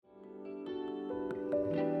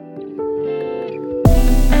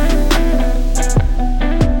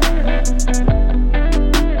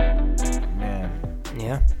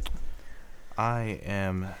I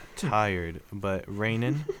am tired, but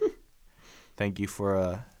Rainan, thank you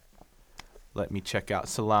for let me check out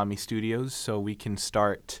Salami Studios so we can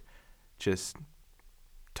start just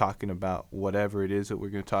talking about whatever it is that we're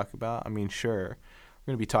going to talk about. I mean, sure,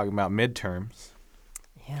 we're going to be talking about midterms.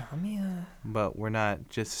 Yeah, let me But we're not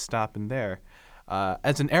just stopping there.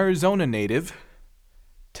 As an Arizona native,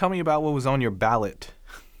 tell me about what was on your ballot.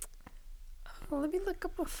 let me look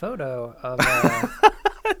up a photo of.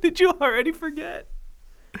 Did you already forget?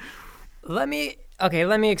 Let me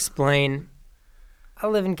explain. I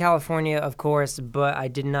live in California, of course, but I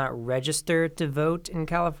did not register to vote in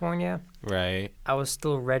California. Right. I was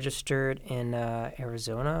still registered in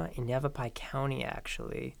Arizona, in Yavapai County,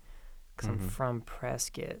 actually, because I'm from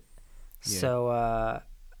Prescott. Yeah. So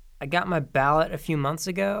I got my ballot a few months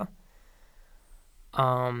ago,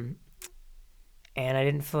 and I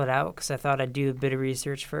didn't fill it out because I thought I'd do a bit of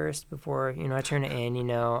research first before, I turn it in.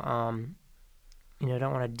 Don't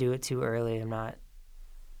want to do it too early. I'm not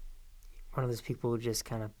one of those people who just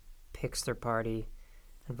kind of picks their party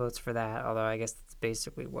and votes for that. Although I guess that's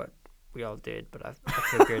basically what we all did. But I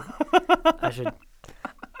figured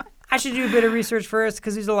I should do a bit of research first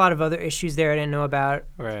because there's a lot of other issues there I didn't know about.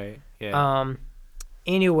 Right. Yeah.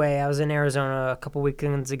 Anyway, I was in Arizona a couple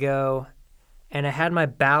weekends ago, and I had my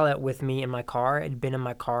ballot with me in my car. It had been in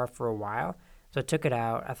my car for a while. So I took it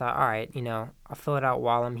out. I thought, all right, I'll fill it out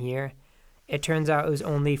while I'm here. It turns out it was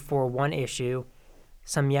only for one issue,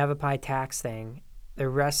 some Yavapai tax thing. The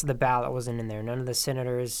rest of the ballot wasn't in there. None of the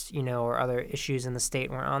senators, or other issues in the state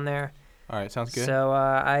weren't on there. All right. Sounds good. So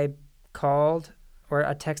I called or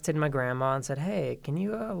I texted my grandma and said, hey, can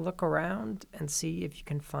you look around and see if you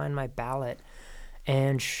can find my ballot?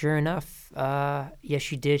 And sure enough, yes,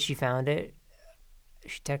 she did. She found it.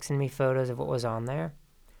 She texted me photos of what was on there.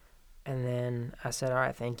 And then I said, all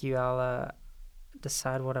right, thank you. I'll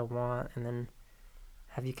decide what I want and then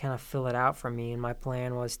have you kind of fill it out for me. And my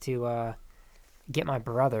plan was to get my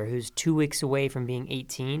brother, who's 2 weeks away from being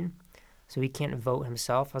 18, so he can't vote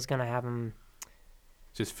himself. I was going to have him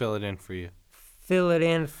just fill it in for you. Fill it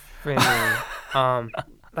in for me. Right,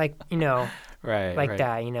 right.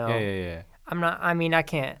 that, Yeah. I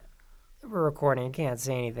can't, we're recording, I can't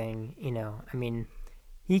say anything,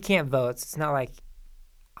 he can't vote. So it's not like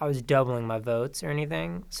I was doubling my votes or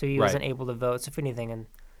anything, so he wasn't able to vote. So if anything, and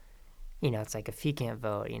it's like if he can't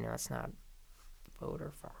vote, it's not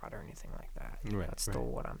voter fraud or anything like that. Right. That's still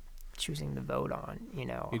what I'm choosing to vote on.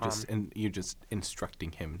 You're just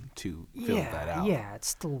instructing him to fill that out. Yeah, it's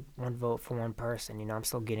still one vote for one person. I'm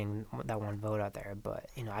still getting that one vote out there, but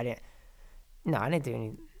I didn't do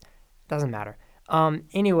any. Doesn't matter.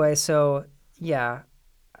 Anyway, so yeah,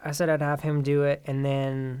 I said I'd have him do it, and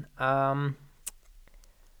then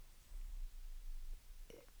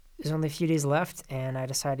there's only a few days left, and I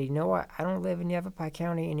decided, you know what? I don't live in Yavapai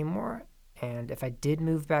County anymore, and if I did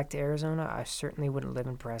move back to Arizona, I certainly wouldn't live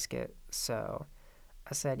in Prescott. So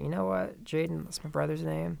I said, you know what, Jaden, that's my brother's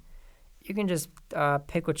name. You can just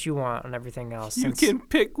pick what you want on everything else. You can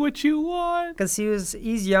pick what you want. Because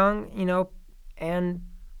he's young, and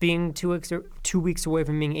being 2 weeks away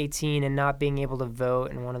from being 18 and not being able to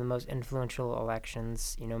vote in one of the most influential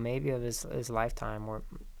elections, maybe of his lifetime or,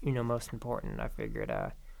 most important, I figured,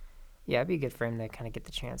 it'd be good for him to kind of get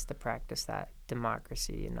the chance to practice that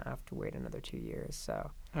democracy and not have to wait another 2 years. So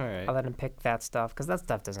all right. I let him pick that stuff because that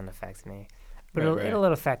stuff doesn't affect me. But Right. it'll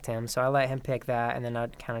affect him. So I let him pick that, and then I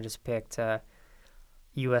kind of just picked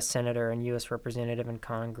U.S. Senator and U.S. Representative in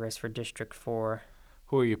Congress for District 4.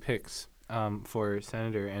 Who are your picks for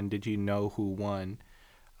Senator, and did you know who won?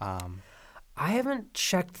 I haven't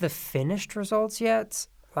checked the finished results yet.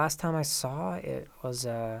 Last time I saw it was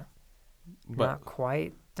not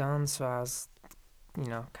quite done, so I was,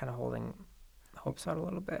 kind of holding hopes out a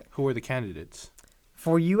little bit. Who are the candidates?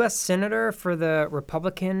 For U.S. Senator, for the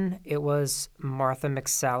Republican, it was Martha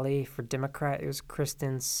McSally. For Democrat, it was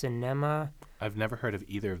Kristen Sinema. I've never heard of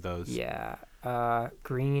either of those. Yeah. Angela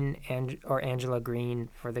Green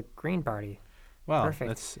for the Green Party. Wow, Perfect.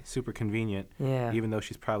 That's super convenient. Yeah. Even though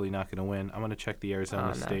she's probably not going to win. I'm going to check the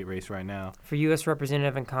Arizona state race right now. For U.S.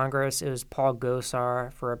 Representative in Congress, it was Paul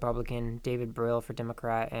Gosar for Republican, David Brill for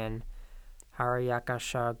Democrat, and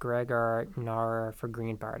Haryakasha Gregor Nar for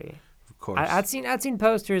Green Party. Of course. I'd seen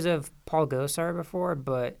posters of Paul Gosar before,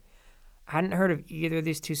 but I hadn't heard of either of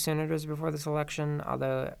these two senators before this election,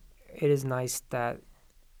 although it is nice that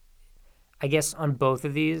I guess on both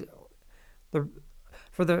of these,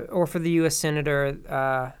 for the U.S.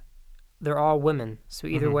 Senator, they're all women. So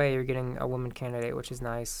either way, you're getting a woman candidate, which is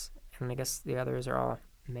nice. And I guess the others are all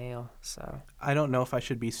male. So I don't know if I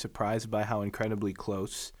should be surprised by how incredibly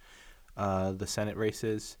close the Senate race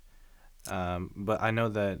is. But I know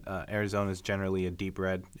that Arizona is generally a deep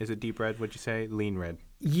red. Is it deep red? Would you say lean red?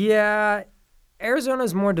 Yeah,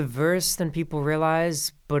 Arizona's more diverse than people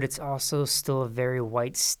realize, but it's also still a very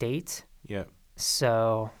white state. Yeah.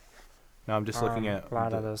 So No, I'm just looking at a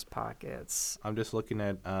lot of those pockets. I'm just looking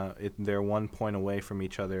at they're 1 point away from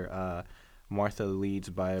each other. Martha leads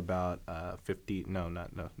by about 50.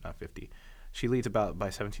 Not 50. She leads about by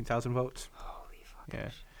 17,000 votes. Holy fuck. Yeah.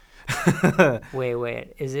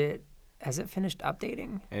 Wait. Has it finished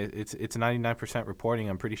updating? It's 99% reporting.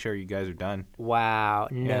 I'm pretty sure you guys are done. Wow.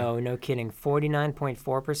 No kidding.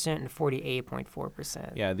 49.4% and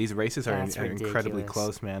 48.4%. Yeah, these races are incredibly ridiculous.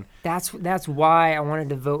 close, man. That's why I wanted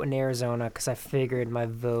to vote in Arizona, because I figured my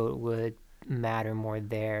vote would matter more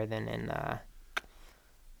there than in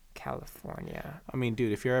California. I mean,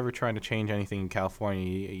 dude, if you're ever trying to change anything in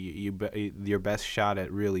California, your best shot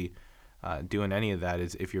at really doing any of that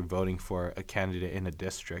is if you're voting for a candidate in a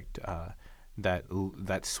district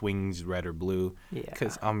that swings red or blue. Yeah.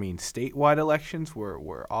 Because I mean, statewide elections,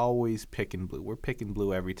 we're always picking blue. We're picking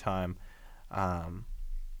blue every time.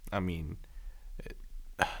 I mean,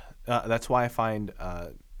 that's why I find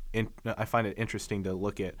it interesting to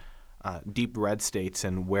look at deep red states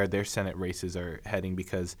and where their Senate races are heading,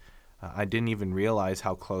 because I didn't even realize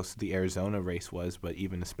how close the Arizona race was, but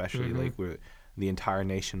even especially like where the entire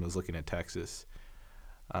nation was looking at Texas.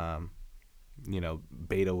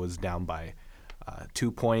 Beta was down by 2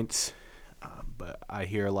 points, but I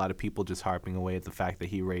hear a lot of people just harping away at the fact that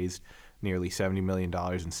he raised nearly $70 million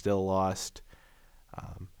and still lost.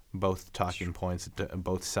 Both talking points,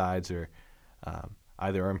 both sides are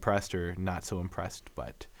either impressed or not so impressed,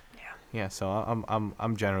 but yeah. So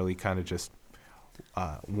I'm generally kind of just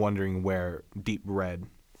wondering where deep red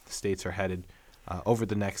states are headed over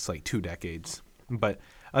the next 2 decades. But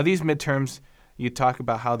these midterms, you talk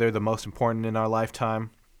about how they're the most important in our lifetime.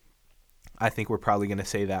 I think we're probably going to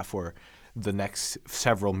say that for the next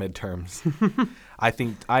several midterms.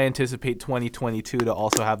 I anticipate 2022 to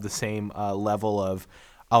also have the same level of,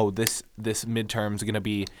 this midterm is going to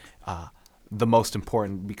be the most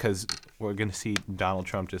important, because we're going to see Donald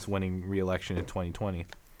Trump just winning re-election in 2020.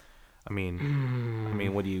 I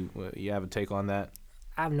mean, what do you have a take on that?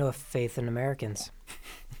 I have no faith in Americans.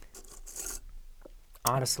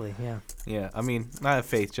 Honestly, yeah. Yeah, I mean, I have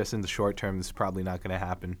faith just in the short term. This is probably not going to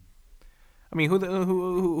happen. I mean,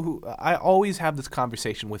 who I always have this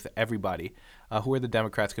conversation with everybody. Who are the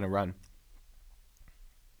Democrats going to run?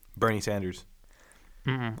 Bernie Sanders.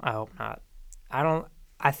 I hope not.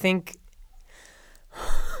 I think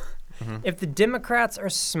if the Democrats are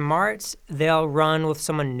smart, they'll run with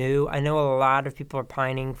someone new. I know a lot of people are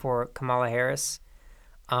pining for Kamala Harris.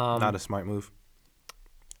 Not a smart move.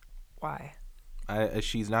 Why?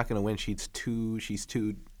 She's not going to win. She's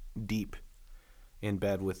too deep in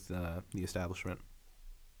bed with the establishment.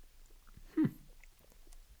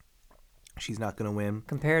 She's not going to win.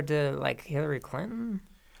 Compared to Hillary Clinton?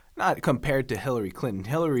 Not compared to Hillary Clinton.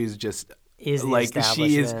 Hillary is just is the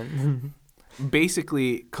she is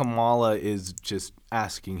basically, Kamala is just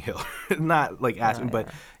asking Hillary, not asking, but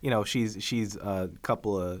she's a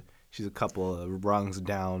couple of rungs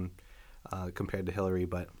down compared to Hillary,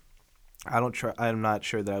 but I'm not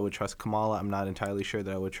sure that I would trust Kamala. I'm not entirely sure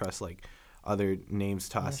that I would trust other names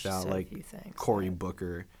tossed out Cory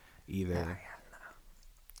Booker either.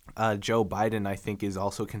 Joe Biden, I think, is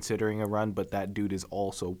also considering a run, but that dude is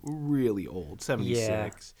also really old, 76. Yeah.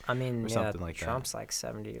 I mean, or something like Trump's that.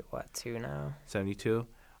 72 now? 72?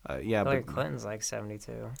 Hillary Clinton's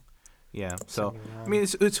 72. Yeah, so 71. I mean,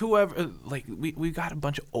 it's whoever. We got a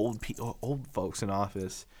bunch of old folks in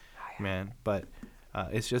office, man. But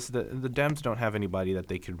it's just the Dems don't have anybody that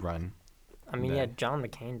they could run. I mean, John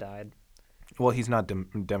McCain died. Well, he's not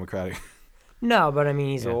Democratic. No, but I mean,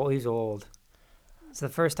 he's old. He's old. It's the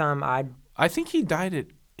first time I think he died at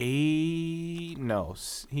no,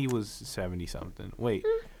 he was 70 something. Wait,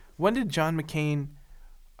 when did John McCain?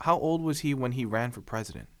 How old was he when he ran for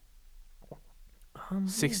president?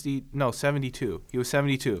 60? No, 72. He was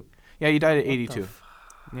 72. Yeah, he died at 82.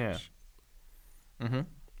 Yeah. Yeah.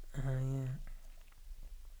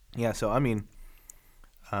 Yeah. So I mean,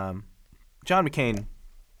 John McCain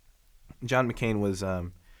was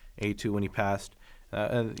 82 when he passed.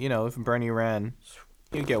 If Bernie ran,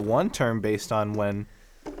 you'd get one term based on when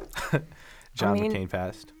John McCain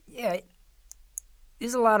passed. Yeah.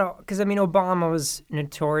 There's a lot of, because Obama was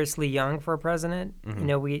notoriously young for a president.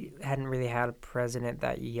 Mm-hmm. We hadn't really had a president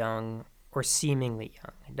that young or seemingly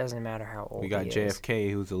young. It doesn't matter how old we got he JFK,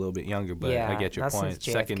 is. who's a little bit younger, but I get your point.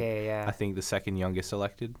 JFK, second, yeah. I think the second youngest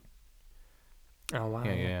elected. Oh, wow.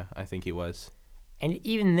 Yeah, I think he was. And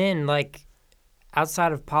even then,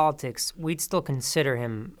 outside of politics, we'd still consider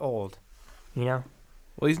him old, you know?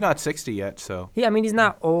 Well, he's not 60 yet, so. Yeah, I mean, he's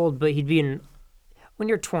not old, but he'd be when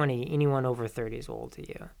you're 20, anyone over 30 is old to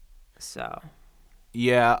you. So.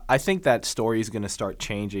 Yeah, I think that story is going to start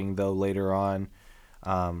changing, though, later on.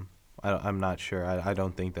 I'm not sure. I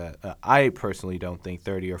don't think that. I personally don't think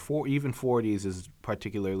 30 or 40, even 40s is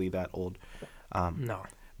particularly that old. No.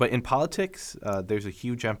 But in politics, there's a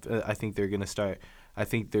huge. I think they're going to start. I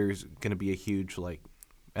think there's going to be a huge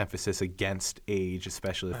emphasis against age,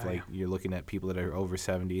 especially if you're looking at people that are over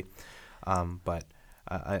 70. But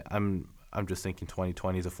I'm just thinking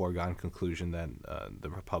 2020 is a foregone conclusion that the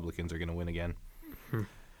Republicans are going to win again.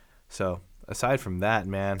 So aside from that,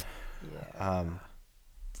 man,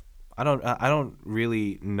 I don't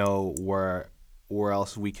really know where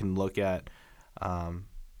else we can look at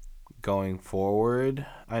going forward.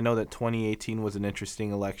 I know that 2018 was an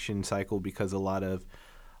interesting election cycle because at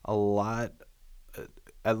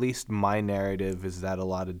least my narrative is that a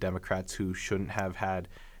lot of Democrats who shouldn't have had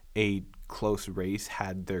a close race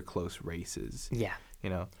had their close races. Yeah.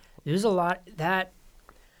 There's a lot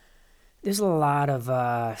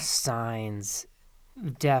of signs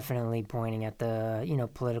definitely pointing at the,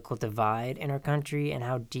 political divide in our country and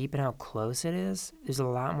how deep and how close it is. There's a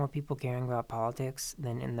lot more people caring about politics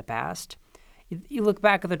than in the past. You look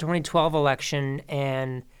back at the 2012 election,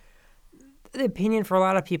 and the opinion for a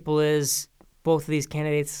lot of people is both of these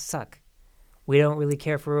candidates suck. We don't really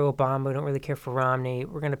care for Obama. We don't really care for Romney.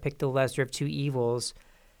 We're going to pick the lesser of two evils.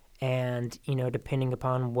 And, depending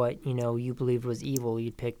upon what, you believed was evil,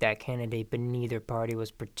 you'd pick that candidate, but neither party was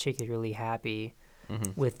particularly happy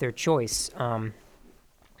with their choice.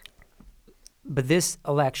 But this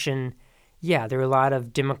election, there were a lot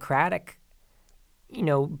of Democratic,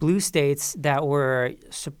 blue states that were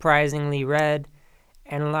surprisingly red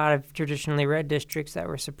and a lot of traditionally red districts that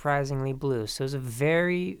were surprisingly blue. So it was a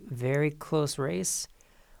very, very close race,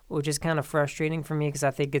 which is kind of frustrating for me because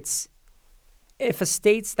I think if a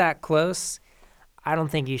state's that close, I don't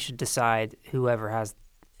think you should decide whoever has.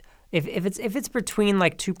 If it's between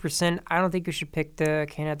 2%, I don't think you should pick the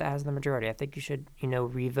candidate that has the majority. I think you should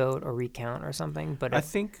revote or recount or something. But I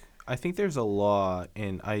think there's a law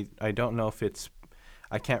in I don't know if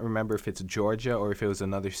I can't remember if it's Georgia or if it was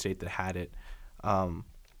another state that had it.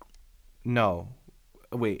 No,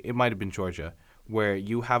 wait, it might have been Georgia, where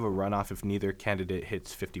you have a runoff if neither candidate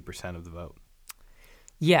hits 50% of the vote.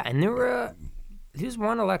 Yeah, and there's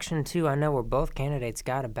one election too I know where both candidates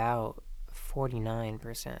got about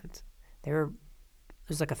 49%. There's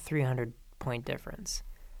a 300-point difference,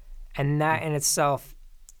 and that in itself,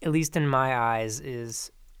 at least in my eyes,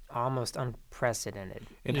 is almost unprecedented.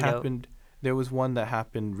 It happened. There was one that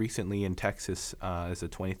happened recently in Texas as a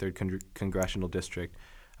 23rd congressional district.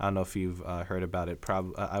 I don't know if you've heard about it.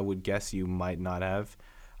 I would guess you might not have,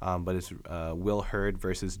 but it's Will Hurd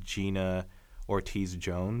versus Gina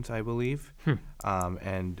Ortiz-Jones, I believe.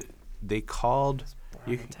 And they called.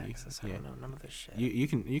 Texas. I don't know none of this shit.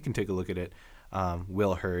 You can take a look at it.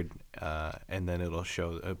 Will Hurd, and then it'll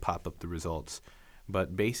pop up the results.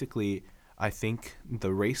 But basically, I think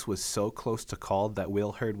the race was so close to call that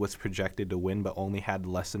Will Hurd was projected to win, but only had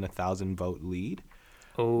less than 1,000 vote lead,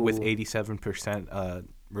 with 87%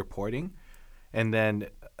 reporting, and then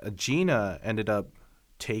Gina ended up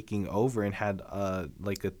taking over and had a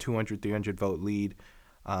 200-300 vote lead,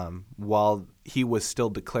 while he was still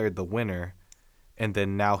declared the winner, and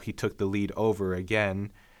then now he took the lead over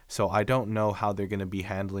again. So I don't know how they're going to be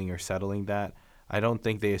handling or settling that. I don't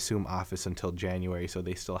think they assume office until January, so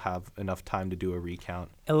they still have enough time to do a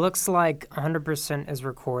recount. It looks like 100% is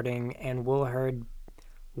recording, and Will Hurd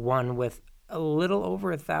won with a little over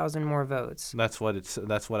 1,000 more votes. That's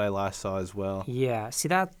what I last saw as well. Yeah, see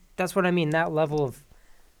that's what I mean. That level of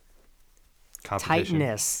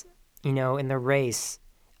tightness, in the race,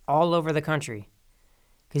 all over the country.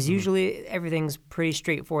 Because usually everything's pretty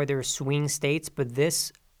straightforward. There are swing states, but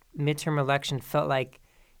this midterm election felt like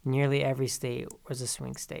nearly every state was a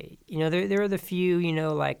swing state. There are the few,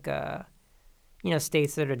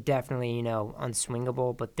 states that are definitely,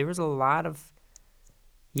 unswingable, but there was a lot of,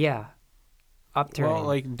 upturning.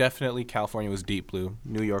 Well, definitely California was deep blue.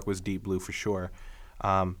 New York was deep blue for sure.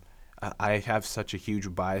 I have such a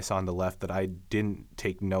huge bias on the left that I didn't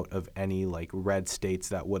take note of any red states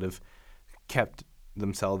that would have kept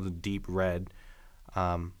themselves deep red.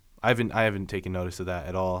 I haven't taken notice of that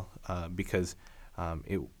at all because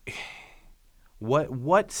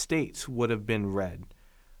what states would have been red?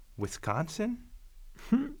 Wisconsin?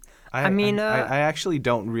 I actually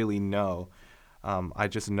don't really know. I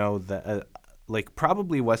just know that like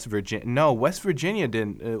probably West Virginia. No, West Virginia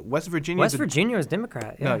didn't. West Virginia. West Virginia was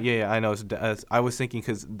Democrat. Yeah. No, yeah, I know. I was thinking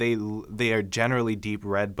because they are generally deep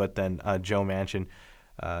red, but then Joe Manchin,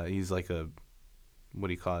 he's like a, what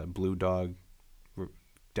do you call it, blue dog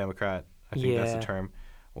Democrat. I think that's the term,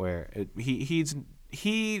 where he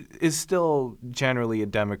is still generally a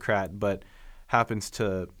Democrat, but happens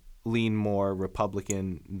to lean more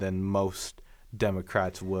Republican than most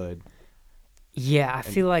Democrats would. Yeah, I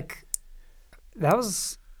feel like there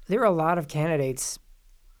were a lot of candidates,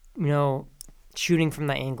 shooting from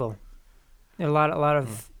the angle. There were a lot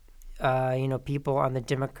of people on the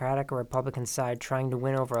Democratic or Republican side trying to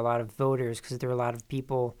win over a lot of voters because there were a lot of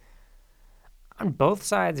people on both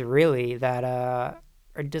sides really that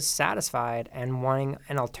are dissatisfied and wanting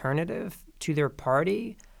an alternative to their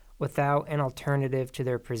party without an alternative to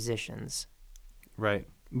their positions. Right.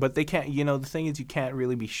 But they can't, the thing is you can't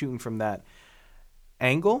really be shooting from that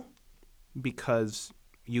angle because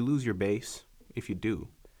you lose your base if you do.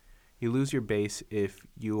 You lose your base if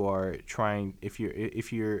you are trying, if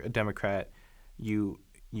you're a Democrat, you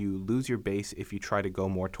lose your base if you try to go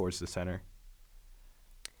more towards the center.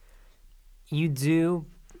 You do,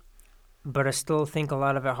 but I still think a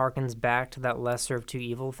lot of it harkens back to that lesser of two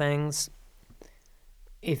evil things.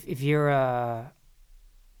 If you're a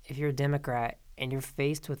Democrat and you're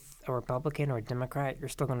faced with a Republican or a Democrat, you're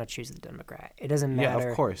still going to choose the Democrat. It doesn't matter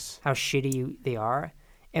of course. How shitty they are.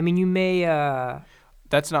 I mean, you may...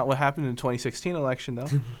 That's not what happened in the 2016 election, though.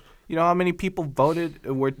 You know how many people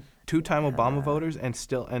were two-time Obama voters and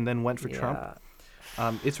then went for Trump?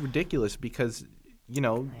 It's ridiculous because,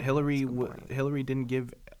 Hillary didn't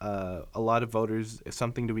give a lot of voters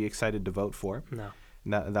something to be excited to vote for. No.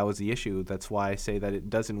 That was the issue. That's why I say that it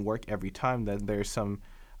doesn't work every time, that there's some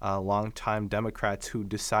longtime Democrats who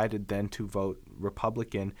decided then to vote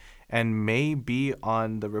Republican and may be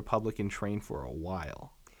on the Republican train for a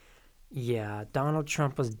while. Yeah, Donald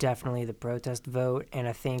Trump was definitely the protest vote, and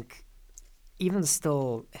I think even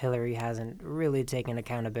still Hillary hasn't really taken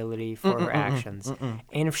accountability for her actions.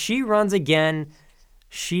 And if she runs again,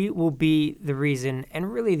 she will be the reason,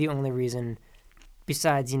 and really the only reason,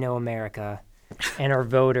 besides, America and our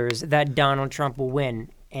voters, that Donald Trump will win.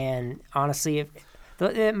 And honestly, if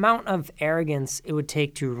the amount of arrogance it would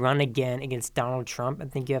take to run again against Donald Trump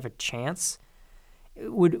and think you have a chance,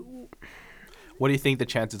 it would... What do you think the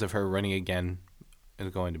chances of her running again is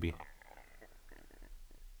going to be?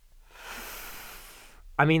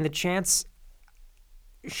 I mean, the chance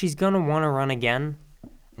she's going to want to run again.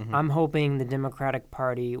 Mm-hmm. I'm hoping the Democratic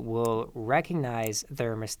Party will recognize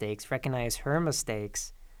their mistakes, recognize her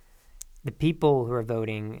mistakes. The people who are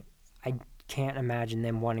voting, I can't imagine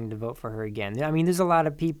them wanting to vote for her again. I mean, there's a lot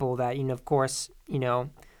of people that, of course, in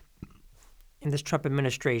this Trump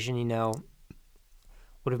administration,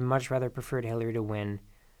 would have much rather preferred Hillary to win,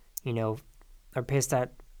 are pissed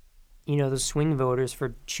at, the swing voters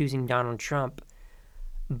for choosing Donald Trump.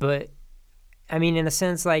 But, I mean, in a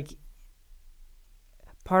sense, like,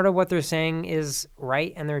 part of what they're saying is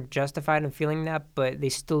right and they're justified in feeling that, but they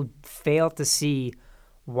still fail to see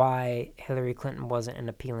why Hillary Clinton wasn't an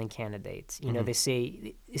appealing candidate. They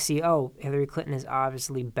see, oh, Hillary Clinton is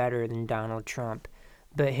obviously better than Donald Trump,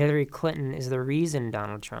 but Hillary Clinton is the reason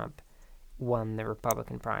Donald Trump won the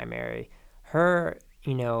Republican primary. Her,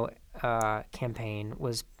 campaign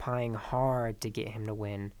was plying hard to get him to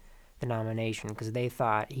win the nomination because they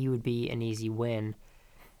thought he would be an easy win.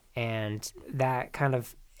 And that kind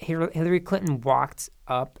of Hillary Clinton walked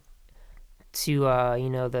up to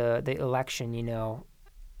the election,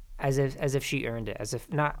 as if she earned it, as if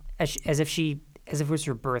it was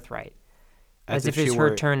her birthright, as if it was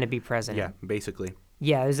her turn to be president. Yeah, basically.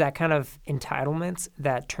 Yeah, there's that kind of entitlement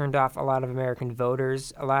that turned off a lot of American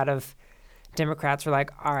voters. A lot of Democrats were like,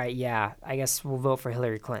 all right, yeah, I guess we'll vote for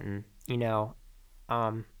Hillary Clinton,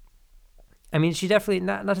 I mean, she definitely,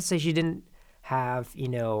 not to say she didn't have,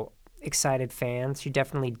 excited fans. She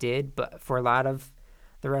definitely did. But for a lot of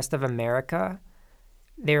the rest of America,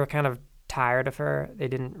 they were kind of tired of her. They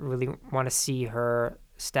didn't really want to see her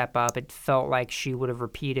step up. It felt like she would have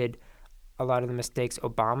repeated a lot of the mistakes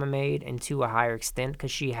Obama made, and to a higher extent because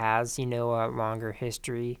she has, a longer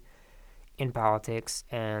history in politics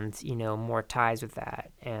and, more ties with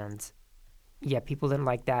that. And, yeah, people didn't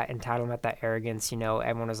like that entitlement, that arrogance.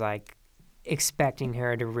 Everyone was, like, expecting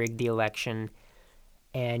her to rig the election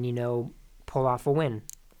and, pull off a win,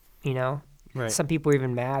 Right. Some people were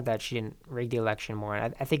even mad that she didn't rig the election more.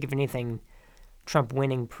 And I think, if anything, Trump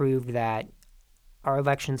winning proved that our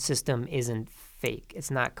election system isn't fake.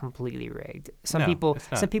 It's not completely rigged. Some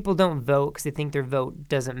people don't vote because they think their vote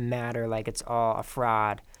doesn't matter, like it's all a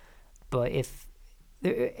fraud. But if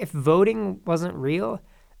if voting wasn't real,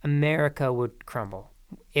 America would crumble.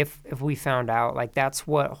 If we found out, like, that's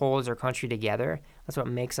what holds our country together. That's what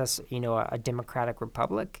makes us, a democratic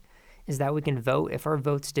republic, is that we can vote. If our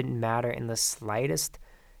votes didn't matter in the slightest,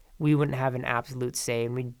 we wouldn't have an absolute say,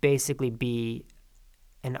 and we'd basically be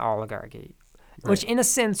an oligarchy. Right. Which, in a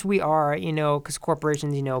sense, we are, because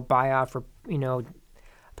corporations, buy out for,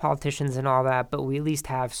 politicians and all that, but we at least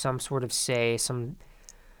have some sort of say, some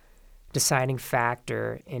deciding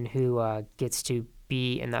factor in who gets to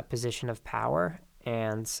be in that position of power.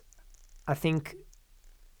 And I think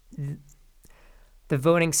the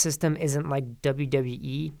voting system isn't like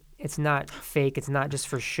WWE. It's not fake. It's not just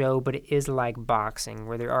for show, but it is like boxing,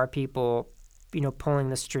 where there are people, pulling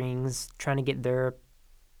the strings, trying to get their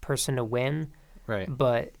person to win. Right.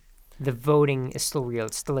 But the voting is still real.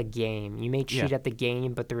 It's still a game. You may cheat at the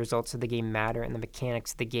game, but the results of the game matter, and the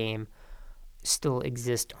mechanics of the game still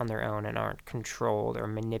exist on their own and aren't controlled or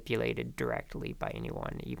manipulated directly by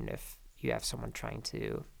anyone, even if you have someone trying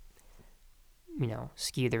to,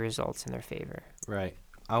 skew the results in their favor. Right.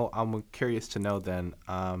 I'm curious to know then,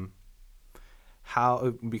 how,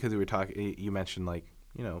 because we were talking, you mentioned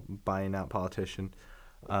buying out politicians,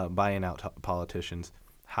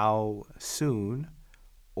 how soon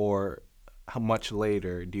or how much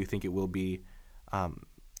later do you think it will be?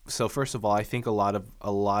 So first of all, I think a lot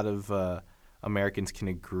of Americans can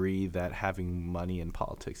agree that having money in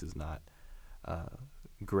politics is not a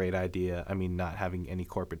great idea. I mean, not having any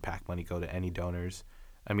corporate PAC money go to any donors.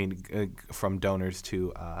 I mean, from donors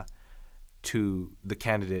to the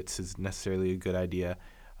candidates is necessarily a good idea.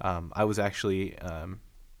 I was actually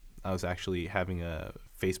having a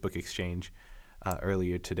Facebook exchange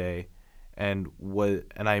earlier today, and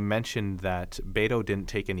I mentioned that Beto didn't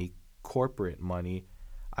take any corporate money.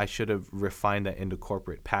 I should have refined that into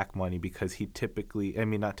corporate PAC money, because he technically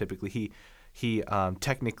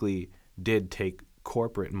did take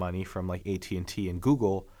corporate money from like AT&T and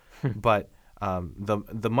Google, but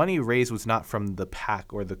the money raised was not from the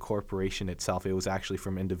PAC or the corporation itself. It was actually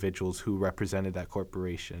from individuals who represented that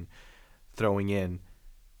corporation throwing in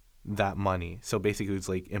that money. So basically it was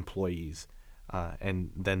like employees.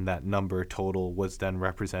 And then that number total was then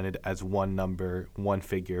represented as one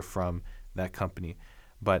figure from that company.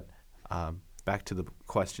 But back to the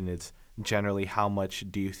question, it's generally how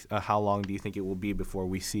long do you think it will be before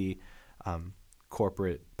we see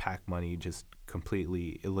corporate PAC money just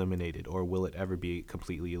completely eliminated, or will it ever be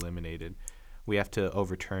completely eliminated? We have to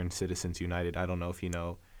overturn Citizens United. I don't know if you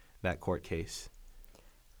know that court case.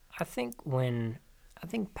 I think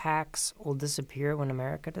PACs will disappear when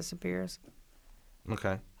America disappears.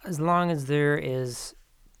 Okay. As long as there is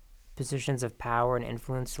positions of power and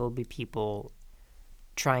influence, there will be people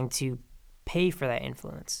trying to pay for that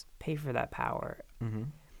influence, pay for that power. Mm-hmm.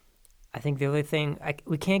 I think the other thing,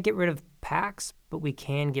 we can't get rid of PACs, but we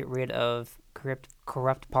can get rid of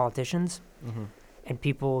corrupt politicians and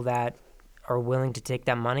people that are willing to take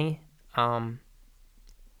that money.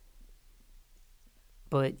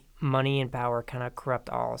 But money and power kind of corrupt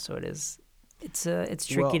all, so it's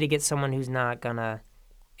tricky to get someone who's not gonna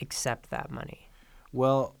accept that money.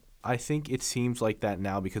 Well, I think it seems like that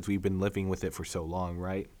now because we've been living with it for so long,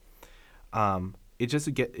 right? It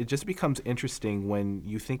just becomes interesting when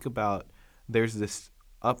you think about there's this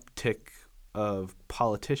uptick of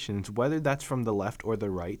politicians, whether that's from the left or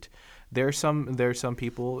the right. There are some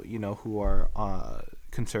people, who are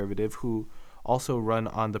conservative, who also run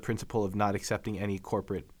on the principle of not accepting any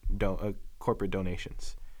corporate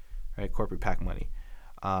donations, right? Corporate PAC money.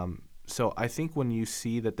 So I think when you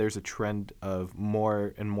see that there's a trend of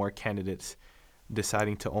more and more candidates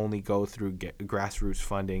deciding to only go through grassroots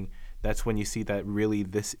funding, that's when you see that really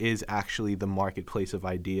this is actually the marketplace of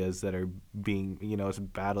ideas that are being, it's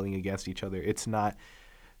battling against each other. It's not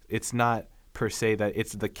per se that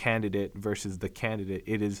it's the candidate versus the candidate.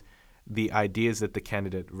 It is the ideas that the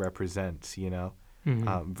candidate represents,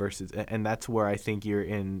 versus, and that's where I think you're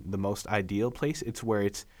in the most ideal place. It's where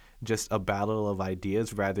it's just a battle of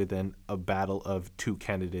ideas rather than a battle of two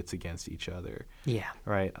candidates against each other. Yeah.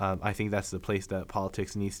 Right. I think that's the place that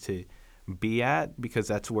politics needs to be at, because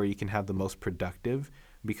that's where you can have the most productive.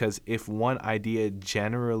 Because if one idea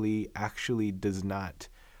generally actually does not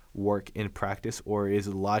work in practice or is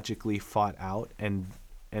logically fought out, and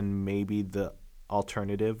maybe the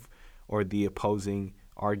alternative or the opposing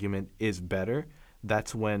argument is better,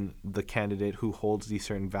 that's when the candidate who holds these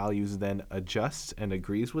certain values then adjusts and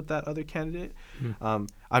agrees with that other candidate.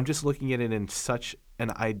 I'm just looking at it in such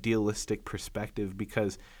an idealistic perspective,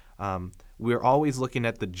 because we're always looking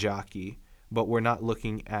at the jockey, but we're not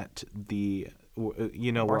looking at the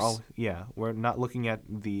we're not looking at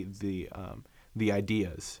the the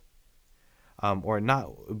ideas, or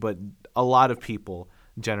not. But a lot of people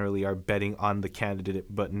generally are betting on the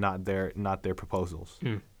candidate, but not their proposals,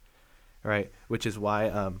 right? Which is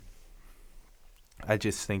why I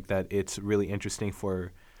just think that it's really interesting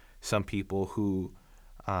for some people who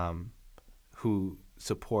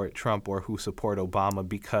support Trump or who support Obama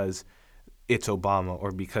because it's Obama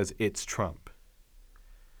or because it's Trump.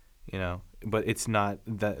 You know, but it's not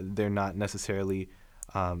that they're not necessarily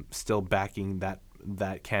still backing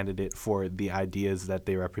that candidate for the ideas that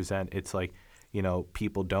they represent. It's like, you know,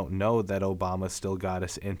 people don't know that Obama still got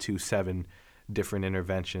us into 7 different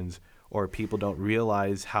interventions, or people don't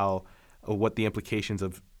realize what the implications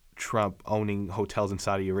of Trump owning hotels in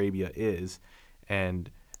Saudi Arabia is,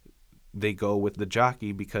 and they go with the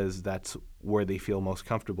jockey because that's where they feel most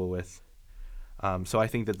comfortable with. So I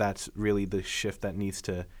think that that's really the shift that needs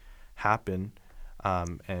to happen,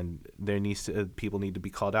 and people need to be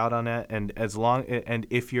called out on that. And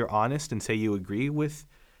if you're honest and say you agree with,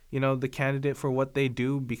 you know, the candidate for what they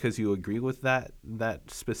do because you agree with that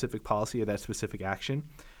specific policy or that specific action,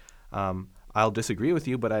 I'll disagree with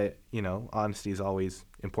you, but honesty is always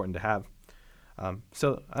important to have.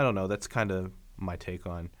 So I don't know. That's kind of my take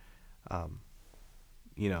on,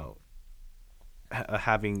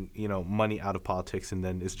 having, money out of politics, and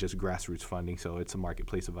then it's just grassroots funding. So it's a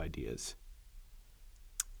marketplace of ideas.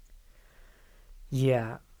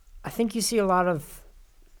 Yeah, I think you see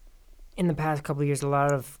in the past couple of years, a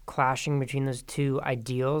lot of clashing between those two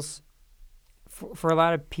ideals. For a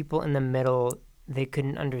lot of people in the middle, they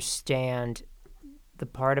couldn't understand the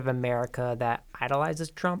part of America that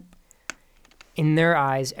idolizes Trump. In their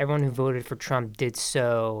eyes, everyone who voted for Trump did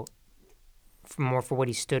so more for what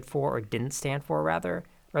he stood for, or didn't stand for, rather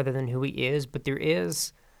than who he is. But there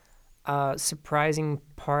is a surprising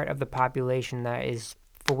part of the population that is,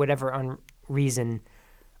 for whatever reason,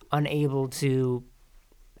 unable to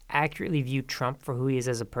accurately view Trump for who he is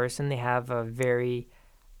as a person. They have a very,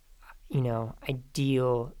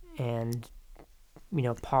 ideal and,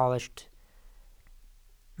 polished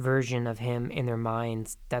version of him in their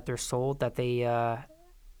minds that they're sold, that they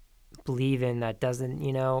believe in, that doesn't,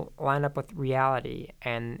 line up with reality.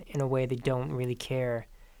 And in a way, they don't really care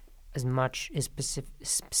as much his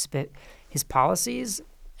policies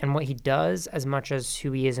and what he does as much as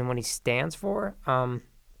who he is and what he stands for. And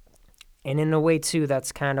in a way, too,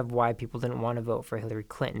 that's kind of why people didn't want to vote for Hillary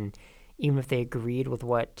Clinton, even if they agreed with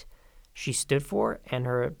what she stood for and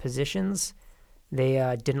her positions.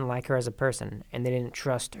 They didn't like her as a person, and they didn't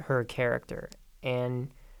trust her character.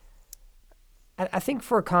 And I think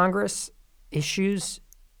for Congress, issues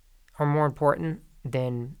are more important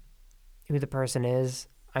than who the person is.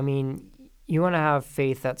 I mean, you want to have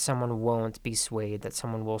faith that someone won't be swayed, that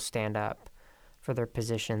someone will stand up for their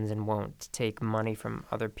positions and won't take money from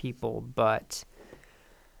other people. But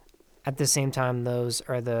at the same time, those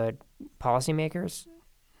are the policymakers.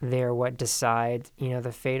 They're what decide,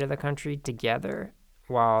 the fate of the country together,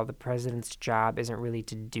 while the president's job isn't really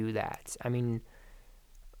to do that. I mean,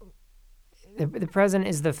 the president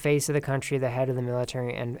is the face of the country, the head of the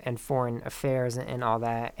military and foreign affairs and all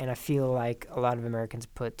that. And I feel like a lot of Americans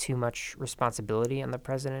put too much responsibility on the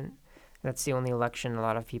president. That's the only election a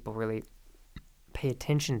lot of people really pay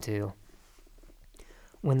attention to,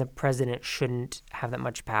 when the president shouldn't have that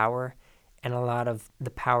much power, and a lot of the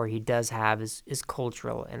power he does have is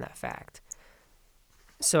cultural in that fact.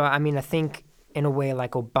 So, I mean, I think in a way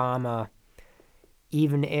like Obama,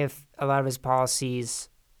 even if a lot of his policies,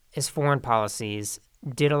 his foreign policies,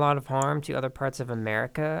 did a lot of harm to other parts of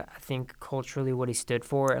America, I think culturally what he stood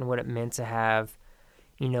for and what it meant to have,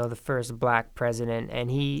 the first black president, and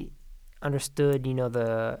he understood,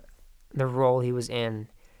 the role he was in,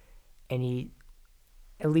 and he,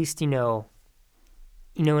 at least, in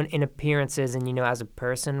appearances and, as a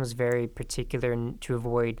person, was very particular to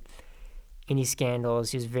avoid any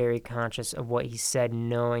scandals. He was very conscious of what he said,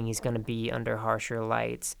 knowing he's going to be under harsher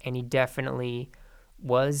lights, and he definitely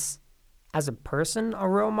was, as a person, a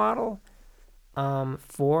role model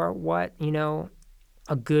for what,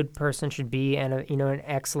 a good person should be, and, an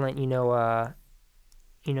excellent,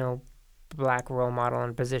 black role model in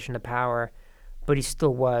a position of power. But he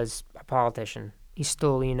still was a politician. He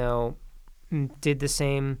still, did the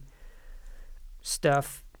same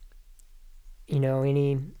stuff,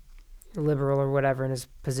 any liberal or whatever in his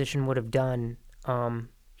position would have done, to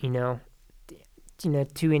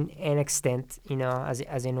an extent,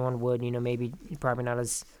 as anyone would, maybe probably not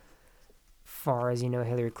as far as,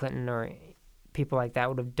 Hillary Clinton or people like that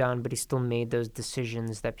would have done, but he still made those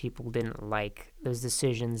decisions that people didn't like, those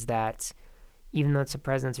decisions that, even though it's the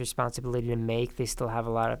president's responsibility to make, they still have a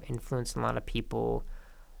lot of influence, and a lot of people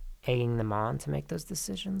egging them on to make those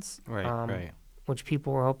decisions. Right. Which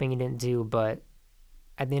people were hoping he didn't do, but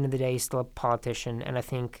at the end of the day, he's still a politician. And I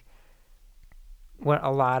think what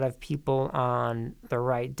a lot of people on the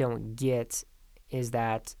right don't get is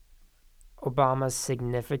that Obama's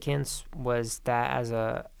significance was that as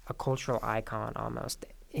a cultural icon almost.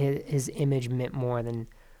 His image meant more than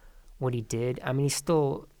what he did. I mean, he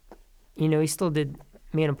still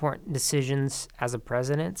made important decisions as a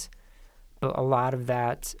president, but a lot of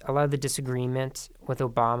the disagreement with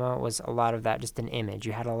Obama was a lot of that just an image.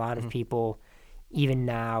 You had a lot of people, even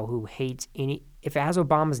now, who hate if it has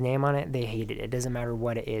Obama's name on it, they hate it. It doesn't matter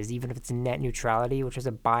what it is, even if it's net neutrality, which is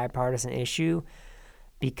a bipartisan issue,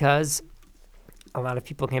 because a lot of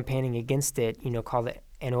people campaigning against it, call it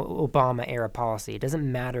an Obama-era policy. It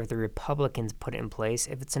doesn't matter if the Republicans put it in place.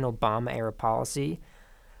 If it's an Obama-era policy,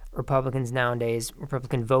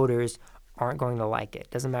 Republican voters aren't going to like it.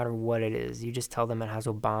 Doesn't matter what it is. You just tell them it has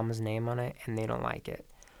Obama's name on it, and they don't like it.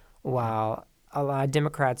 While a lot of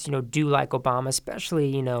Democrats, do like Obama,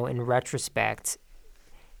 especially, in retrospect.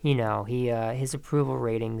 His approval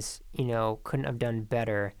ratings, couldn't have done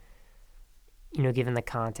better, given the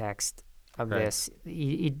context of this.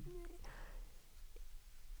 He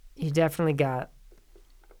definitely got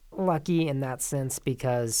lucky in that sense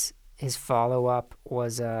because his follow-up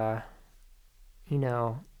was, The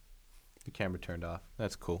camera turned off.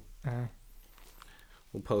 That's cool.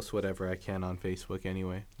 We'll post whatever I can on Facebook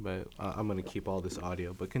anyway, but I'm going to keep all this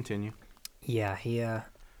audio, but continue. Yeah,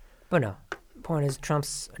 but no. Point is,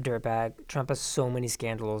 Trump's a dirtbag. Trump has so many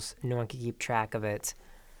scandals, no one can keep track of it.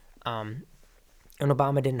 And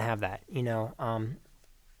Obama didn't have that,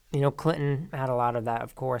 Clinton had a lot of that,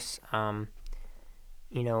 of course.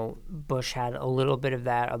 Bush had a little bit of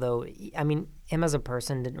that, although, him as a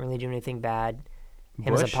person didn't really do anything bad.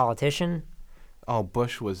 Him as a politician. Oh,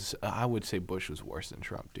 I would say Bush was worse than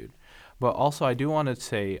Trump, dude. But also, I do want to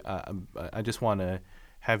say, I just want to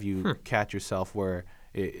have you catch yourself where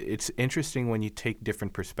it's interesting when you take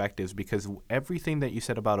different perspectives, because everything that you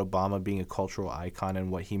said about Obama being a cultural icon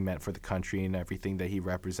and what he meant for the country and everything that he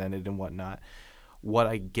represented and whatnot, what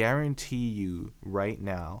I guarantee you right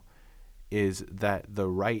now is that the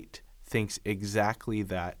right thinks exactly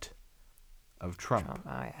that of Trump.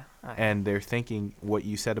 Oh, yeah. And they're thinking what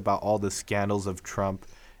you said about all the scandals of Trump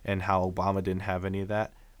and how Obama didn't have any of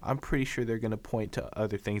that. I'm pretty sure they're going to point to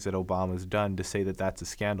other things that Obama's done to say that that's a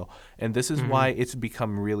scandal. And this is why it's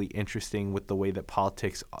become really interesting with the way that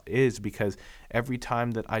politics is, because every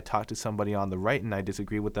time that I talk to somebody on the right and I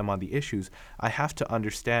disagree with them on the issues, I have to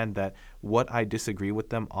understand that what I disagree with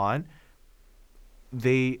them on,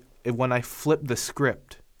 when I flip the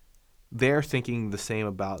script, they're thinking the same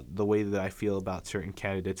about the way that I feel about certain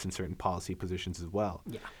candidates and certain policy positions as well.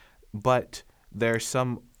 Yeah. But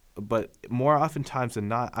more oftentimes than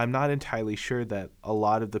not, I'm not entirely sure that a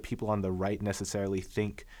lot of the people on the right necessarily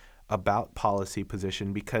think about policy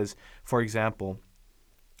position because, for example,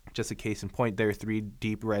 just a case in point, there are 3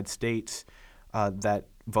 deep red states that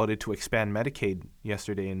voted to expand Medicaid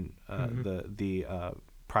yesterday in the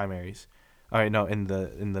primaries. All right, no, in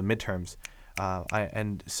the midterms.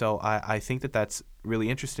 I think that that's really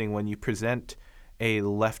interesting when you present a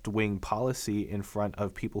left-wing policy in front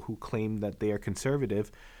of people who claim that they are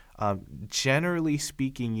conservative. Generally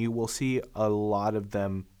speaking, you will see a lot of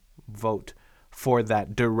them vote for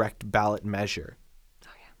that direct ballot measure.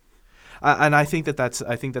 Oh yeah. And I think that's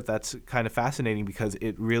kind of fascinating because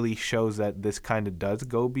it really shows that this kind of does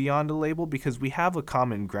go beyond a label, because we have a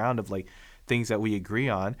common ground of like things that we agree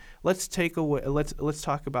on. Let's talk about let's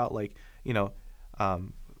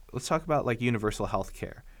talk about like universal health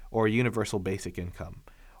care or universal basic income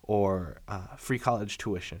or free college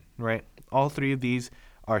tuition, right? All 3 of these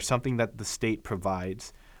are something that the state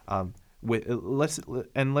provides. Let's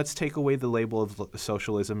take away the label of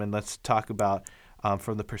socialism and let's talk about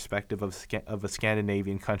from the perspective of a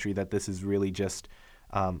Scandinavian country that this is really just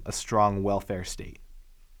a strong welfare state,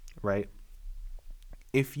 right?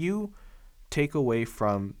 If you take away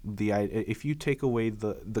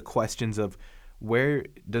the questions of where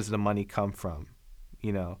does the money come from,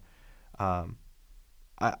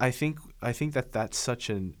 I think that's such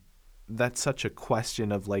a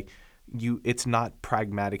question of like it's not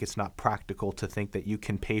pragmatic, it's not practical to think that you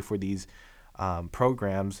can pay for these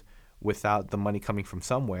programs without the money coming from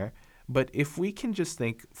somewhere. But if we can just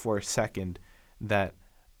think for a second that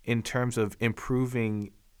in terms of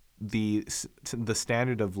improving the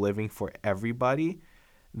standard of living for everybody,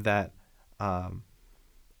 that a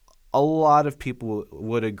lot of people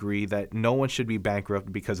would agree that no one should be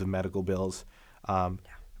bankrupt because of medical bills.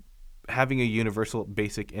 Having a universal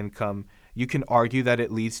basic income you can argue that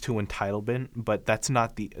it leads to entitlement, but that's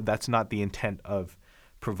not the intent of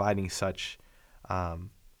providing such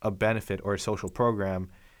a benefit or a social program.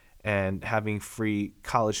 And having free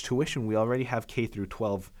college tuition, we already have K through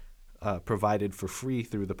 12 provided for free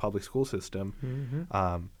through the public school system.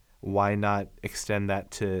 Mm-hmm. Why not extend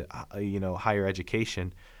that to higher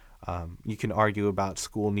education? You can argue about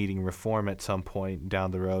school needing reform at some point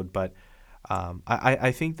down the road, but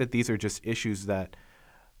I think that these are just issues that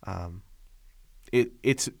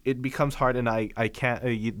it becomes hard, and I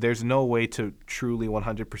can't. There's no way to truly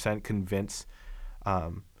 100% convince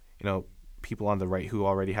people on the right who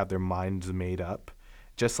already have their minds made up.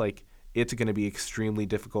 Just like it's going to be extremely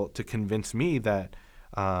difficult to convince me that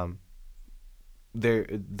a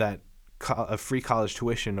free college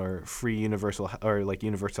tuition or free universal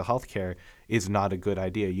health care is not a good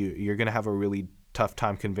idea. You're going to have a really tough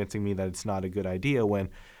time convincing me that it's not a good idea when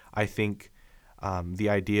I think the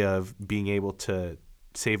idea of being able to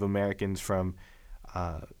save Americans from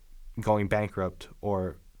going bankrupt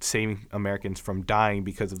or saving Americans from dying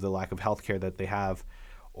because of the lack of health care that they have,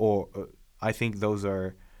 or I think those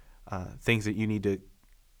are things that you need to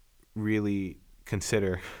really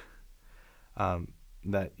consider.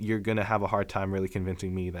 That you're going to have a hard time really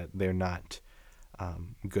convincing me that they're not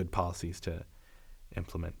good policies to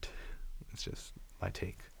implement. It's just my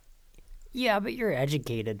take. Yeah, but you're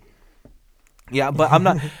educated. Yeah, but I'm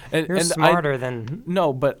not. You're smarter than.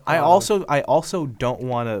 No, but I also don't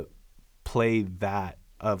want to play that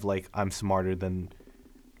of like I'm smarter than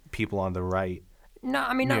people on the right. No,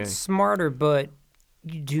 I mean not smarter, but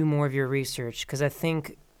you do more of your research, because I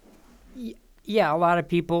think, a lot of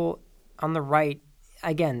people on the right,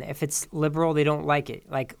 again, if it's liberal, they don't like it.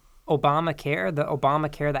 Like Obamacare, the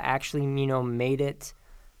Obamacare that actually made it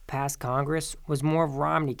past Congress was more of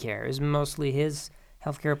Romney care. It was mostly his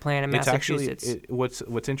healthcare plan in Massachusetts. It's actually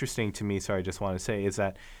what's interesting to me. Sorry, I just want to say is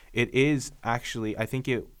that it is actually, I think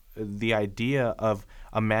the idea of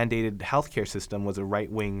a mandated healthcare system was a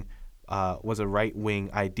right wing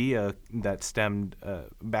idea that stemmed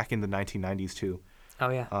back in the 1990s too. Oh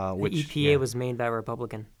yeah, which the EPA was made by a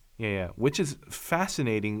Republican. Yeah, which is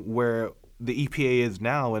fascinating where the EPA is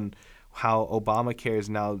now and how Obamacare is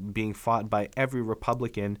now being fought by every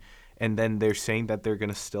Republican, and then they're saying that they're going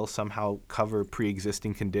to still somehow cover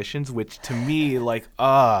pre-existing conditions, which to me, like,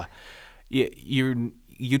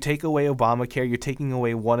 you take away Obamacare, you're taking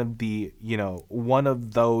away one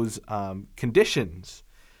of those conditions,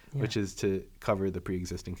 which is to cover the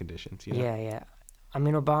pre-existing conditions. Yeah. I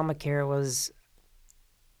mean, Obamacare was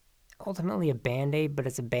ultimately a Band-Aid, but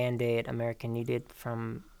it's a Band-Aid America needed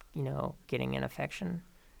from, getting an infection.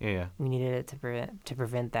 Yeah. We needed it to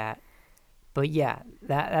prevent that. But yeah,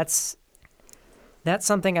 that's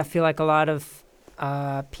something I feel like a lot of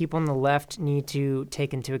people on the left need to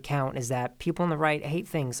take into account, is that people on the right hate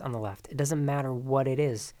things on the left. It doesn't matter what it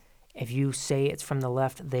is. If you say it's from the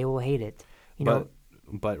left, they will hate it. But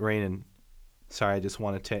Rainan, sorry, I just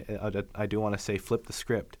want to I do want to say flip the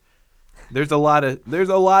script. There's a lot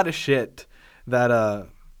of shit that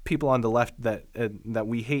people on the left that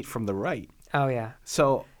we hate from the right. Oh yeah.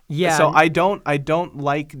 So I don't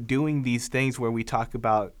like doing these things where we talk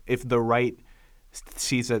about if the right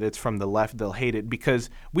sees that it's from the left, they'll hate it, because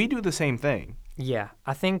we do the same thing. Yeah,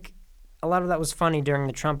 I think a lot of that was funny during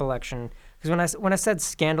the Trump election, because when I said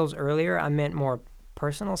scandals earlier, I meant more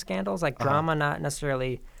personal scandals, like drama, not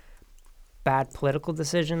necessarily bad political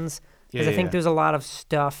decisions. Because I think there's a lot of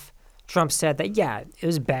stuff Trump said that, it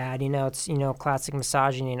was bad. It's classic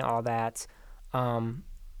misogyny and all that. And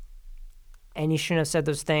he shouldn't have said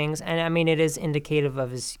those things. And I mean, it is indicative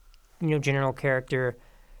of his, general character,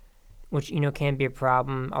 which, can be a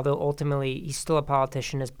problem. Although ultimately he's still a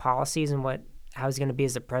politician. His policies and how he's going to be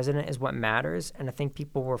as a president is what matters. And I think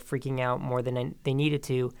people were freaking out more than they needed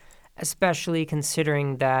to, especially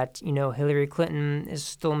considering that, Hillary Clinton is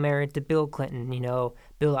still married to Bill Clinton.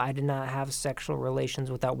 Bill, I did not have sexual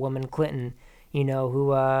relations with that woman Clinton,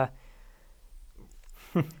 who...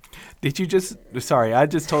 Did you just... Sorry, I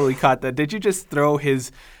just totally caught that. Did you just throw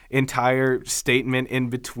his entire statement in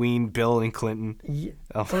between Bill and Clinton? Yeah.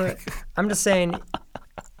 I'm just saying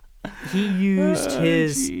he used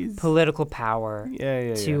his political power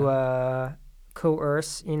to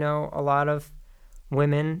coerce, a lot of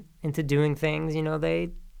women into doing things, they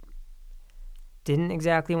didn't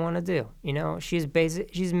exactly want to do.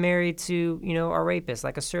 She's married to, a rapist,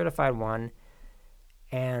 like a certified one.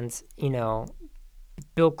 And,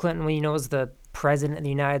 Bill Clinton, was the president of the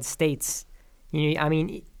United States.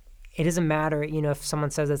 It doesn't matter, if someone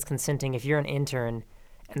says it's consenting. If you're an intern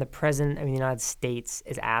and the president of the United States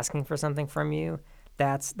is asking for something from you,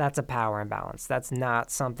 that's a power imbalance. That's not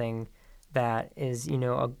something that is,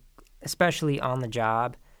 especially on the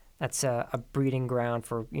job, that's a breeding ground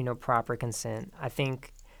for, proper consent. I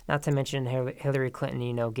think, not to mention Hillary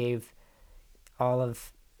Clinton, gave all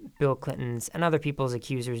of Bill Clinton's and other people's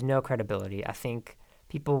accusers no credibility. I think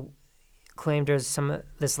people claimed her as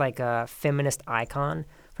this like a feminist icon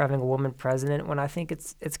for having a woman president, when I think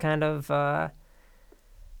it's kind of I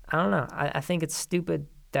don't know. I think it's stupid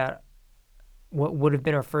that what would have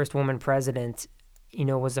been our first woman president,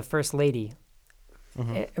 was the first lady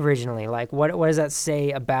originally. Like, what does that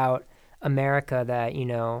say about America that,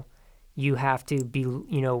 you have to be,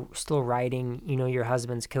 still riding, your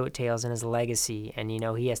husband's coattails and his legacy, and,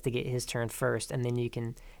 he has to get his turn first, and then you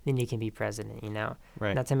can be president,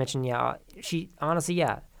 Right. Not to mention, she honestly,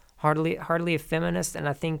 hardly a feminist, and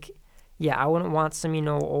I think, I wouldn't want some,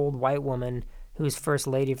 old white woman who's first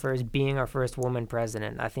lady first being our first woman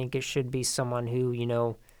president. I think it should be someone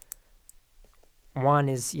who, one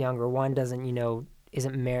is younger, one doesn't,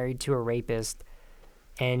 isn't married to a rapist,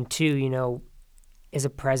 and two, is a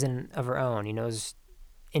president of her own, is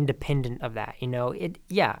independent of that.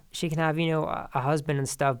 She can have, a husband and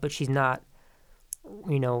stuff, but she's not,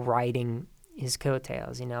 riding his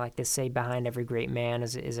coattails, like they say, behind every great man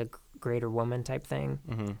is a greater woman type thing.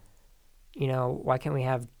 Mm-hmm. Why can't we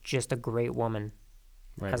have just a great woman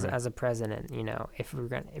as a president, if we're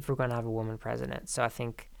gonna have a woman president? So I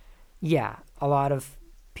think, a lot of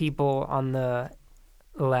people on the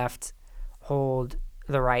left hold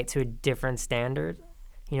the right to a different standard.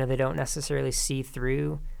 They don't necessarily see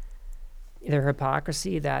through their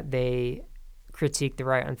hypocrisy, that they critique the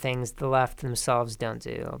right on things the left themselves don't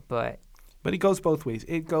do. But it goes both ways.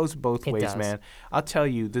 It goes both ways, does. man. I'll tell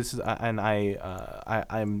you, this is, and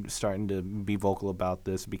I'm starting to be vocal about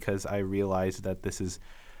this because I realize that this is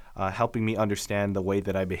helping me understand the way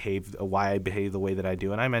that I behave, why I behave the way that I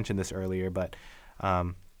do. And I mentioned this earlier, but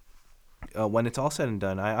when it's all said and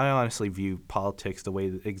done, I honestly view politics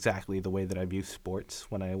exactly the way that I view sports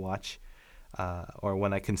when I watch or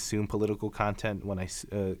when I consume political content, when I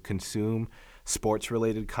consume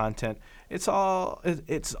sports-related content. It's all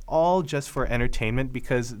just for entertainment,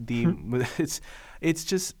 because it's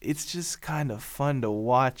just kind of fun to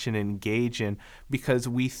watch and engage in, because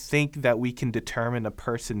we think that we can determine a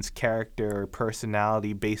person's character or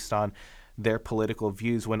personality based on their political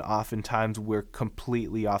views, when oftentimes we're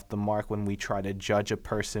completely off the mark when we try to judge a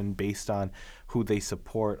person based on who they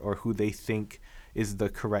support or who they think is the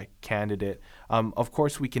correct candidate. Of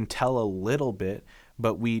course, we can tell a little bit,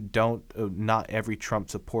 but we don't. Not every Trump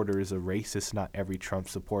supporter is a racist. Not every Trump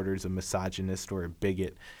supporter is a misogynist or a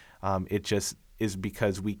bigot. It just is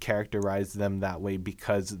because we characterize them that way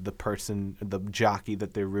because the person, the jockey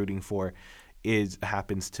that they're rooting for,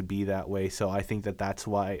 happens to be that way. So I think that's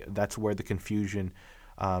where the confusion,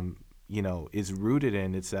 is rooted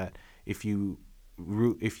in. It's that if you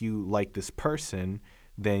like this person,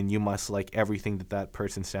 then you must like everything that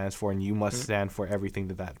person stands for, and you must stand for everything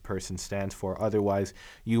that person stands for. Otherwise,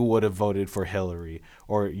 you would have voted for Hillary,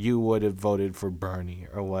 or you would have voted for Bernie,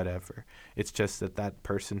 or whatever. It's just that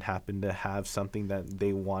person happened to have something that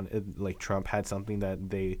they wanted, like Trump had something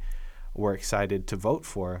that they were excited to vote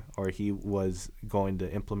for, or he was going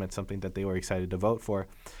to implement something that they were excited to vote for.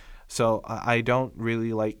 So I don't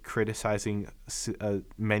really like criticizing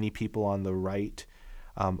many people on the right.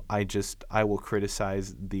 I will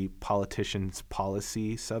criticize the politician's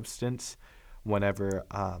policy substance whenever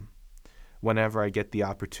I get the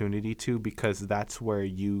opportunity to, because that's where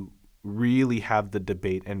you really have the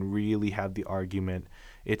debate and really have the argument.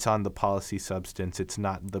 It's on the policy substance. It's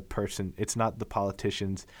not the person. It's not the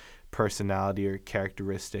politician's personality or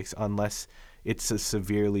characteristics, unless it's a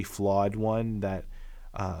severely flawed one that,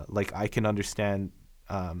 like, I can understand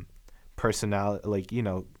personality. Like,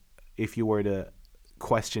 if you were to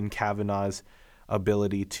question Kavanaugh's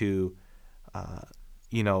ability to,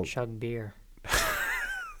 chug beer.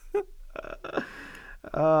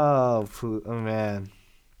 Oh man,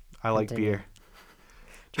 I like beer.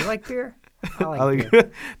 Do you like beer? I like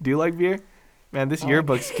beer. Do you like beer? Man, this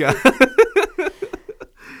yearbook's got.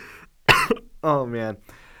 Oh man,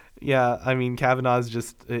 yeah. I mean, Kavanaugh's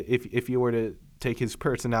just, if you were to take his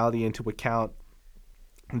personality into account,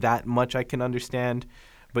 that much I can understand.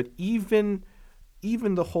 But even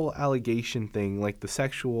the whole allegation thing, like the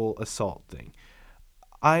sexual assault thing,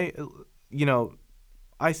 I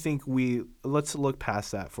think let's look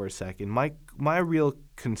past that for a second. My real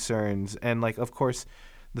concerns, and like, of course,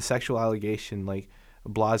 the sexual allegation, like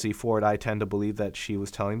Blasey Ford, I tend to believe that she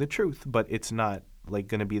was telling the truth, but it's not like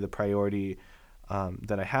going to be the priority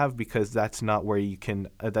that I have, because that's not where you can.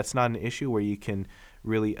 That's not an issue where you can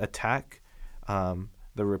really attack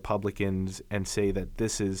the Republicans and say that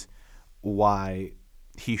this is why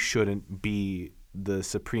he shouldn't be the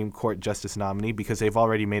Supreme Court justice nominee, because they've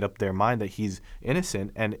already made up their mind that he's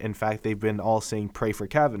innocent, and in fact they've been all saying pray for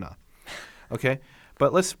Kavanaugh. Okay,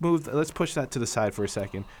 but let's push that to the side for a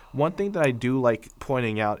second. One thing that I do like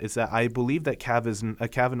pointing out is that I believe that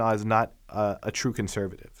Kavanaugh is not a true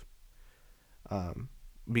conservative,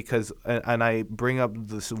 because and I bring up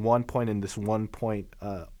this one point and this one point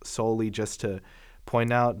solely just to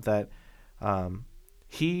point out that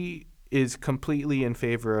he is completely in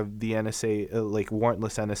favor of the NSA, like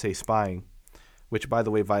warrantless NSA spying, which, by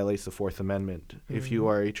the way, violates the Fourth Amendment. Mm-hmm. If you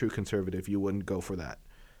are a true conservative, you wouldn't go for that.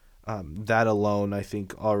 That alone, I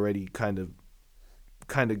think, already kind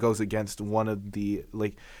of goes against one of the,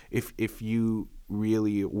 like, if you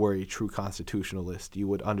really were a true constitutionalist, you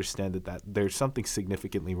would understand that there's something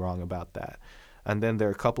significantly wrong about that. And then there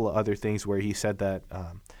are a couple of other things where he said that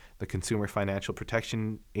the Consumer Financial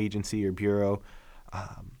Protection Agency or Bureau,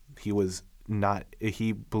 he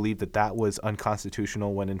believed that was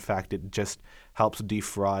unconstitutional, when in fact it just helps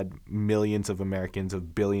defraud millions of Americans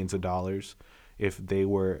of billions of dollars. If they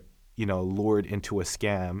were, lured into a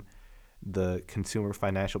scam, the Consumer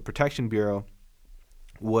Financial Protection Bureau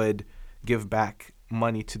would give back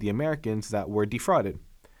money to the Americans that were defrauded,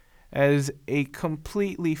 as a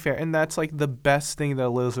completely fair, and that's like the best thing that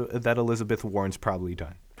Elizabeth Warren's probably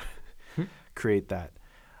done. Create that.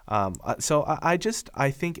 So I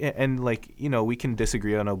think, and we can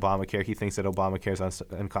disagree on Obamacare. He thinks that Obamacare is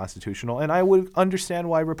unconstitutional, and I would understand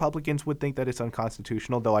why Republicans would think that it's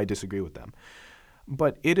unconstitutional, though I disagree with them.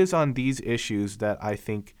 But it is on these issues that I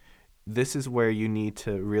think this is where you need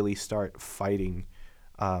to really start fighting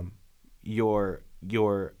your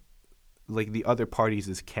the other parties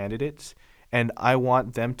as candidates, and I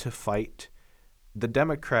want them to fight the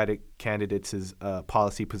Democratic candidates'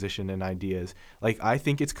 policy position and ideas. Like, I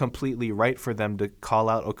think it's completely right for them to call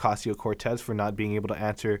out Ocasio-Cortez for not being able to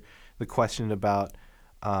answer the question about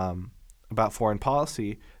foreign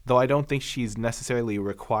policy, though I don't think she's necessarily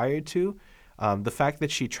required to. The fact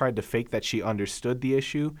that she tried to fake that she understood the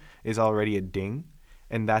issue is already a ding,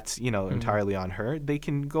 and that's, entirely on her. They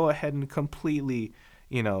can go ahead and completely,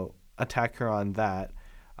 attack her on that.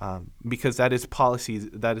 Because that is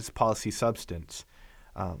policy substance.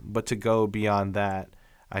 But to go beyond that,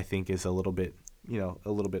 I think is a little bit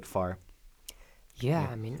far. Yeah,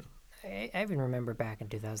 I mean, I even remember back in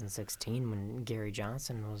 2016 when Gary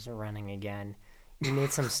Johnson was running again. You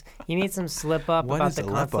made some slip up what about is the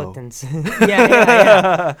Aleppo? conflict and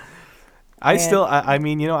yeah. I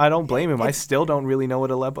mean, I don't blame him. I still don't really know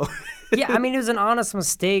what Aleppo. Yeah, I mean, it was an honest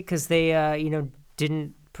mistake because they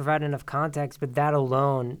didn't provide enough context, but that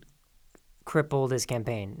alone crippled his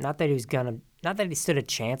campaign. Not that he stood a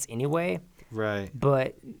chance anyway. Right.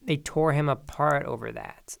 But they tore him apart over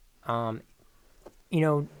that.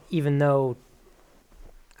 Even though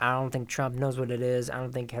I don't think Trump knows what it is, I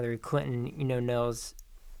don't think Hillary Clinton, knows.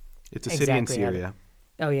 It's a city in Syria.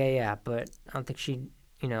 Oh yeah, but I don't think she,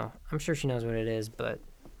 I'm sure she knows what it is, but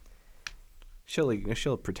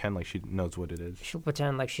she'll pretend like she knows what it is. She'll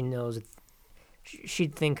pretend like she knows.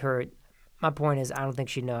 She'd think my point is, I don't think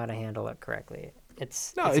she'd know how to handle it correctly.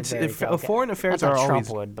 Foreign affairs are always. Trump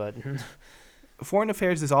would, but foreign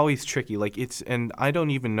affairs is always tricky. And I don't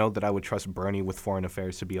even know that I would trust Bernie with foreign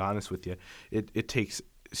affairs, to be honest with you. It takes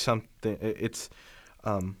something.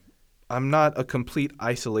 I'm not a complete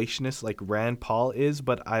isolationist like Rand Paul is,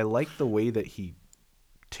 but I like the way that he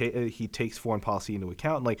takes foreign policy into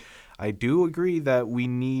account. Like, I do agree that we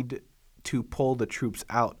need to pull the troops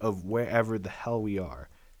out of wherever the hell we are.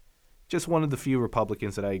 Just one of the few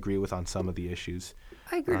Republicans that I agree with on some of the issues.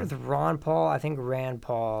 I agree with Ron Paul. I think Rand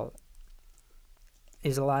Paul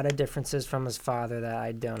is a lot of differences from his father that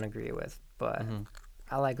I don't agree with, but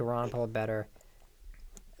I like Ron Paul better.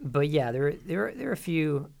 But yeah, there are a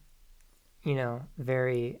few,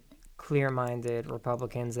 very clear-minded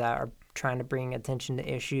Republicans that are trying to bring attention to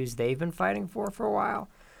issues they've been fighting for a while,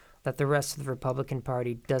 that the rest of the Republican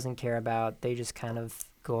Party doesn't care about. They just kind of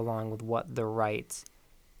go along with what the right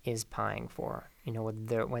is pieing for,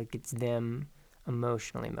 what gets them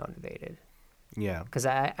emotionally motivated. Yeah. Because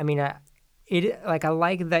I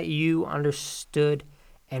like that you understood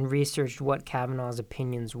and researched what Kavanaugh's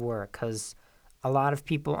opinions were, because a lot of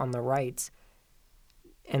people on the right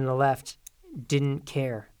and the left didn't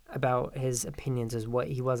care about his opinions as what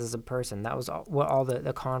he was as a person. That was what all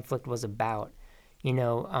the conflict was about.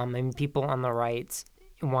 And people on the right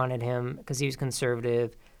wanted him because he was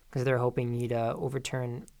conservative, because they're hoping he'd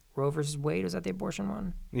overturn Roe versus Wade. Was that the abortion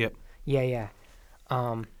one? Yep. Yeah.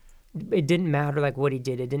 It didn't matter what he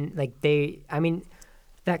did. It didn't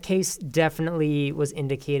that case definitely was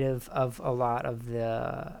indicative of a lot of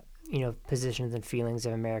the positions and feelings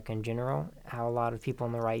of America in general, how a lot of people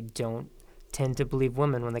on the right don't tend to believe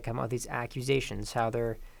women when they come out with these accusations, how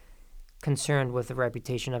they're concerned with the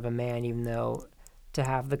reputation of a man, even though to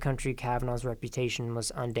have the country Kavanaugh's reputation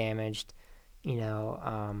was undamaged,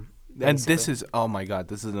 And this is, oh my God,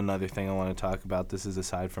 this is another thing I want to talk about. This is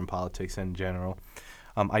aside from politics in general.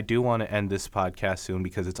 I do want to end this podcast soon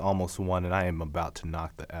because it's almost 1 and I am about to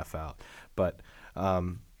knock the F out. But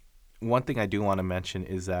one thing I do want to mention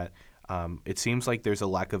is that it seems like there's a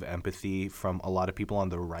lack of empathy from a lot of people on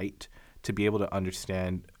the right to be able to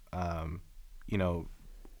understand,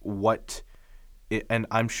 what – and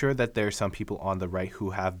I'm sure that there are some people on the right who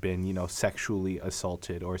have been, sexually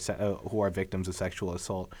assaulted or who are victims of sexual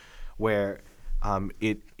assault where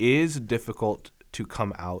it is difficult to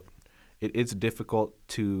come out. It is difficult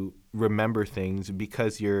to remember things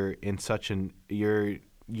because you're in such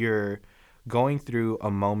you're going through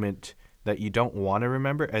a moment that you don't want to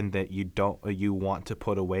remember and that you want to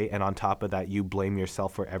put away, and on top of that you blame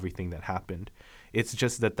yourself for everything that happened. It's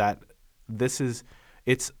just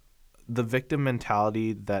it's the victim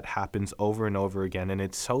mentality that happens over and over again, and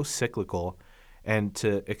it's so cyclical. And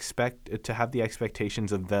to have the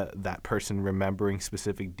expectations of that person remembering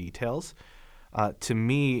specific details, to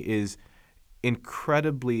me is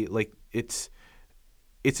incredibly it's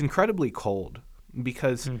incredibly cold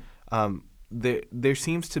because there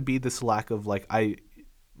seems to be this lack of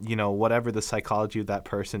whatever the psychology of that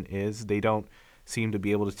person is, they don't seem to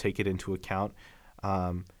be able to take it into account,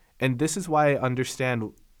 and this is why I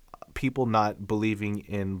understand people not believing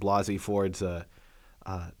in Blasey Ford's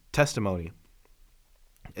testimony.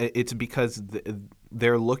 It's because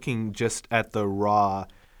they're looking just at the raw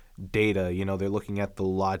data, they're looking at the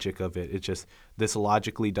logic of it. It's just this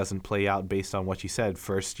logically doesn't play out based on what she said.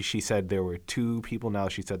 First, she said there were 2 people. Now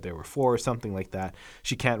she said there were 4 or something like that.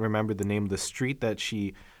 She can't remember the name of the street that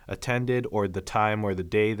she attended or the time or the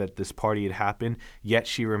day that this party had happened, yet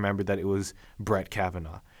she remembered that it was Brett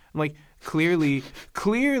Kavanaugh. I'm like, clearly,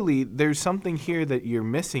 there's something here that you're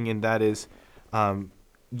missing, and that is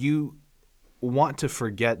you want to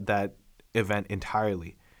forget that event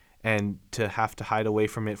entirely and to have to hide away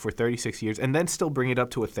from it for 36 years and then still bring it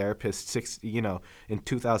up to a therapist in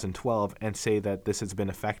 2012 and say that this has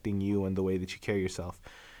been affecting you and the way that you carry yourself.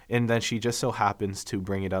 And then she just so happens to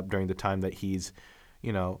bring it up during the time that he's,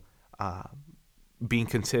 being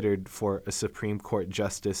considered for a Supreme Court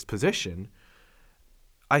justice position.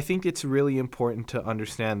 I think it's really important to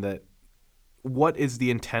understand that what is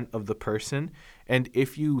the intent of the person, and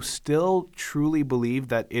if you still truly believe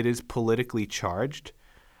that it is politically charged,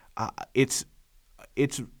 it's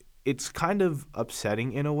kind of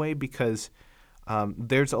upsetting in a way because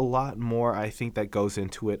there's a lot more I think that goes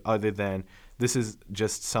into it other than this is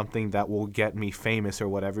just something that will get me famous or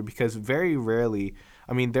whatever, because very rarely,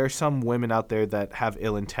 there are some women out there that have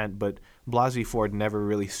ill intent, but Blasey Ford never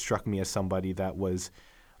really struck me as somebody that was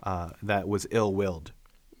ill-willed.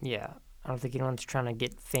 Yeah. I don't think anyone's trying to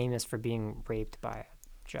get famous for being raped by a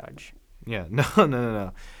judge. Yeah,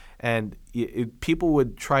 no. And people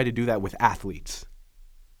would try to do that with athletes,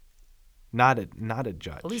 not a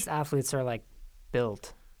judge. At least athletes are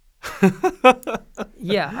built.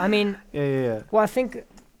 Yeah. Yeah. Well, I think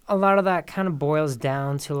a lot of that kind of boils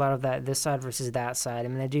down to a lot of that this side versus that side.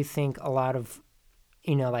 I do think a lot of,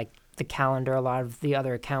 the calendar, a lot of the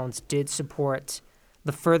other accounts did support.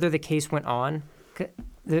 The further the case went on,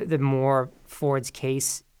 the more Ford's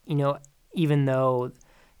case, even though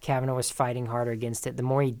Kavanaugh was fighting harder against it, the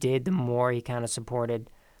more he did, the more he kind of supported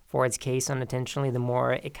Ford's case unintentionally, the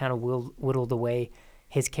more it kind of whittled away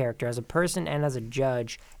his character as a person and as a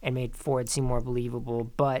judge and made Ford seem more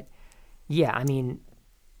believable. But, yeah,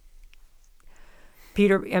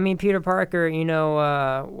 Peter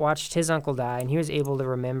Parker, watched his uncle die, and he was able to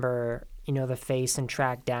remember the face and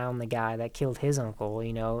track down the guy that killed his uncle,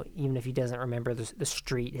 even if he doesn't remember the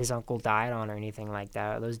street his uncle died on or anything like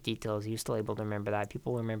that, those details, he was still able to remember that.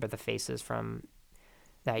 People remember the faces from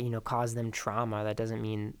that, caused them trauma. That doesn't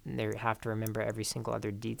mean they have to remember every single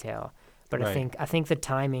other detail. But right. I think the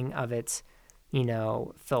timing of it,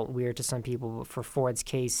 felt weird to some people. But for Ford's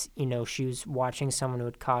case, she was watching someone who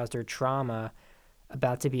had caused her trauma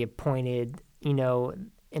about to be appointed,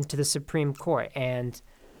 into the Supreme Court. And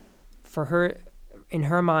for her, in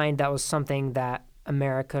her mind, that was something that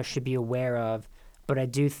America should be aware of. But I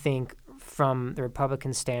do think from the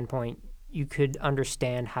Republican standpoint, you could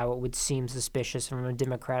understand how it would seem suspicious. From a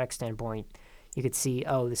Democratic standpoint, you could see,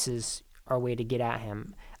 this is our way to get at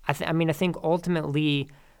him. I think ultimately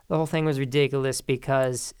the whole thing was ridiculous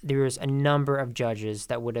because there was a number of judges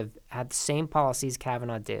that would have had the same policies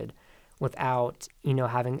Kavanaugh did, without,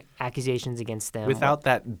 having accusations against them. Without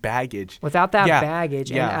that baggage. Without that Yeah,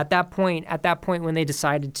 baggage. yeah. And at that point when they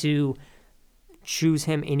decided to choose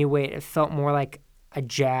him anyway, it felt more like a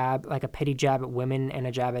jab, like a petty jab at women and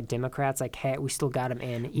a jab at Democrats. Like, hey, we still got him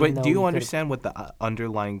in. But do you understand what the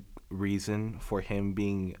underlying reason for him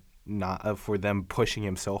being not for them pushing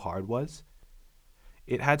him so hard was?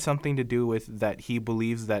 It had something to do with that he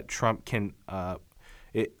believes that Trump can.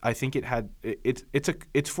 I think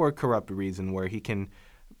it's for a corrupt reason where he can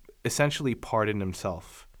essentially pardon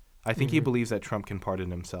himself. I think he believes that Trump can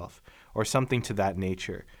pardon himself or something to that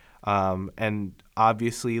nature. And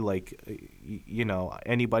obviously, like,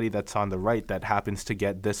 anybody that's on the right that happens to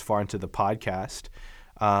get this far into the podcast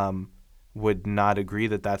would not agree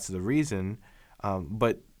that that's the reason.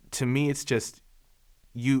 But to me, it's just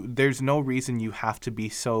there's no reason you have to be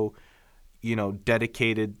so,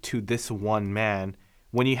 dedicated to this one man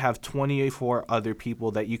when you have 24 other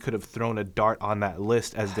people that you could have thrown a dart on that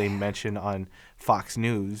list, as they mentioned on Fox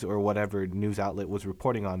News or whatever news outlet was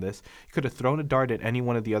reporting on this. You could have thrown a dart at any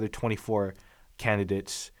one of the other 24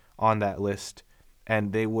 candidates on that list,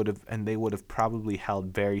 and they would have probably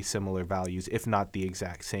held very similar values, if not the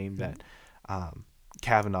exact same that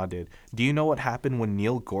Kavanaugh did. Do you know what happened when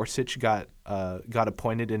Neil Gorsuch got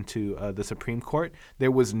appointed into the Supreme Court?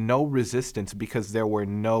 There was no resistance because there was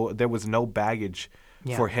no baggage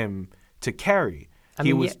for him to carry.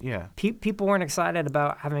 People weren't excited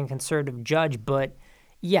about having a conservative judge, but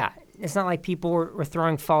it's not like people were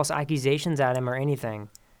throwing false accusations at him or anything.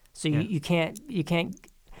 So you can't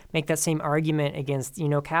make that same argument against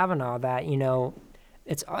Kavanaugh that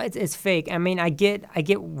it's fake. I mean, I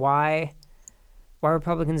get why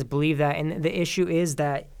Republicans believe that, and the issue is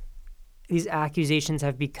that these accusations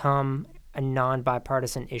have become a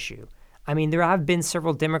non-bipartisan issue. I mean, there have been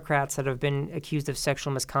several Democrats that have been accused of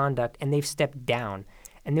sexual misconduct, and they've stepped down.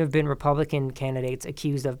 And there have been Republican candidates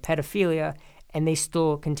accused of pedophilia, and they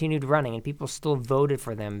still continued running, and people still voted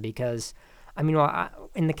for them because, in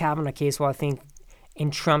the Kavanaugh case, I think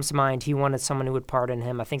in Trump's mind, he wanted someone who would pardon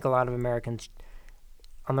him. I think a lot of Americans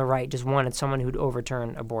on the right just wanted someone who'd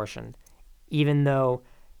overturn abortion, even though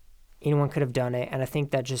anyone could have done it. And I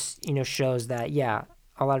think that just, shows that,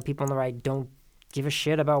 a lot of people on the right don't give a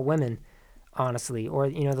shit about women, honestly, or,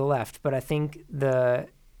 the left. But I think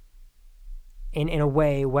in a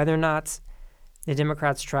way, whether or not the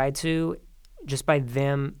Democrats tried to, just by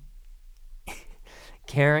them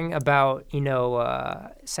caring about,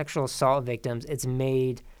 sexual assault victims, it's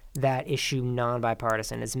made that issue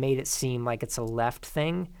non-bipartisan. It's made it seem like it's a left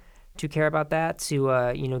thing to care about that,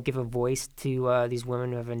 to, give a voice to these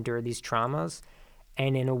women who have endured these traumas.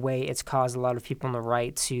 And in a way, it's caused a lot of people on the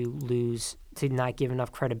right to not give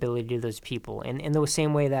enough credibility to those people. And in the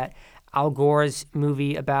same way that Al Gore's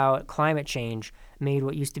movie about climate change made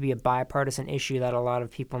what used to be a bipartisan issue that a lot of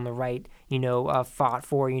people on the right, fought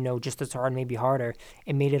for, just as hard, maybe harder.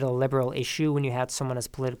 It made it a liberal issue when you had someone as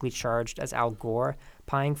politically charged as Al Gore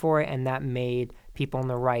pying for it, and that made people on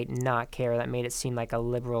the right not care. That made it seem like a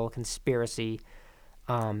liberal conspiracy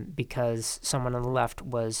because someone on the left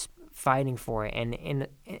was fighting for it. And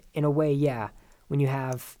in a way, when you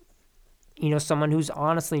have someone who's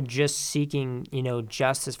honestly just seeking,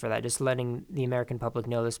 justice for that, just letting the American public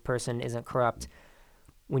know this person isn't corrupt,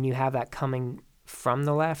 when you have that coming from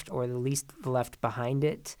the left, or at least the left behind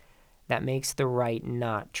it, that makes the right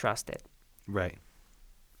not trust it. Right.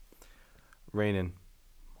 Rainin,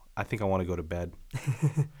 I think I want to go to bed.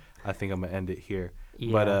 I think I'm going to end it here.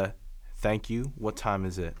 Yeah. But thank you. What time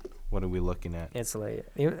is it? What are we looking at? It's late.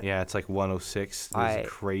 Yeah, it's like 1:06. This is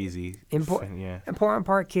crazy. Important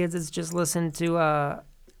part, kids, is just listen to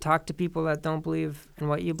talk to people that don't believe in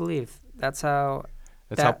what you believe. That's how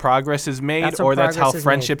progress is made, or that's how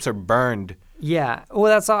friendships are burned. Yeah.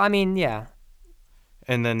 Well, that's all. I mean, yeah.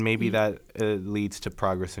 And then maybe that leads to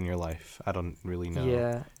progress in your life. I don't really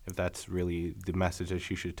know if that's really the message that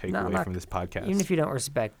you should take away from this podcast. Even if you don't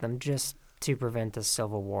respect them, just to prevent a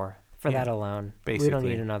civil war. For that alone. Basically. We don't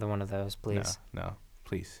need another one of those, please. No,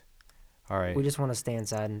 please. All right. We just want to stay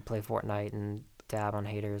inside and play Fortnite and dab on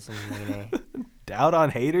haters and Nene. Dab on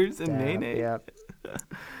haters and Nene? Yep.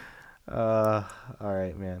 All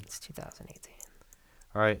right, man. It's 2018.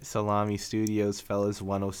 All right, Salami Studios, fellas,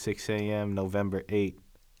 1:06 a.m., November 8th.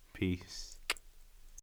 Peace.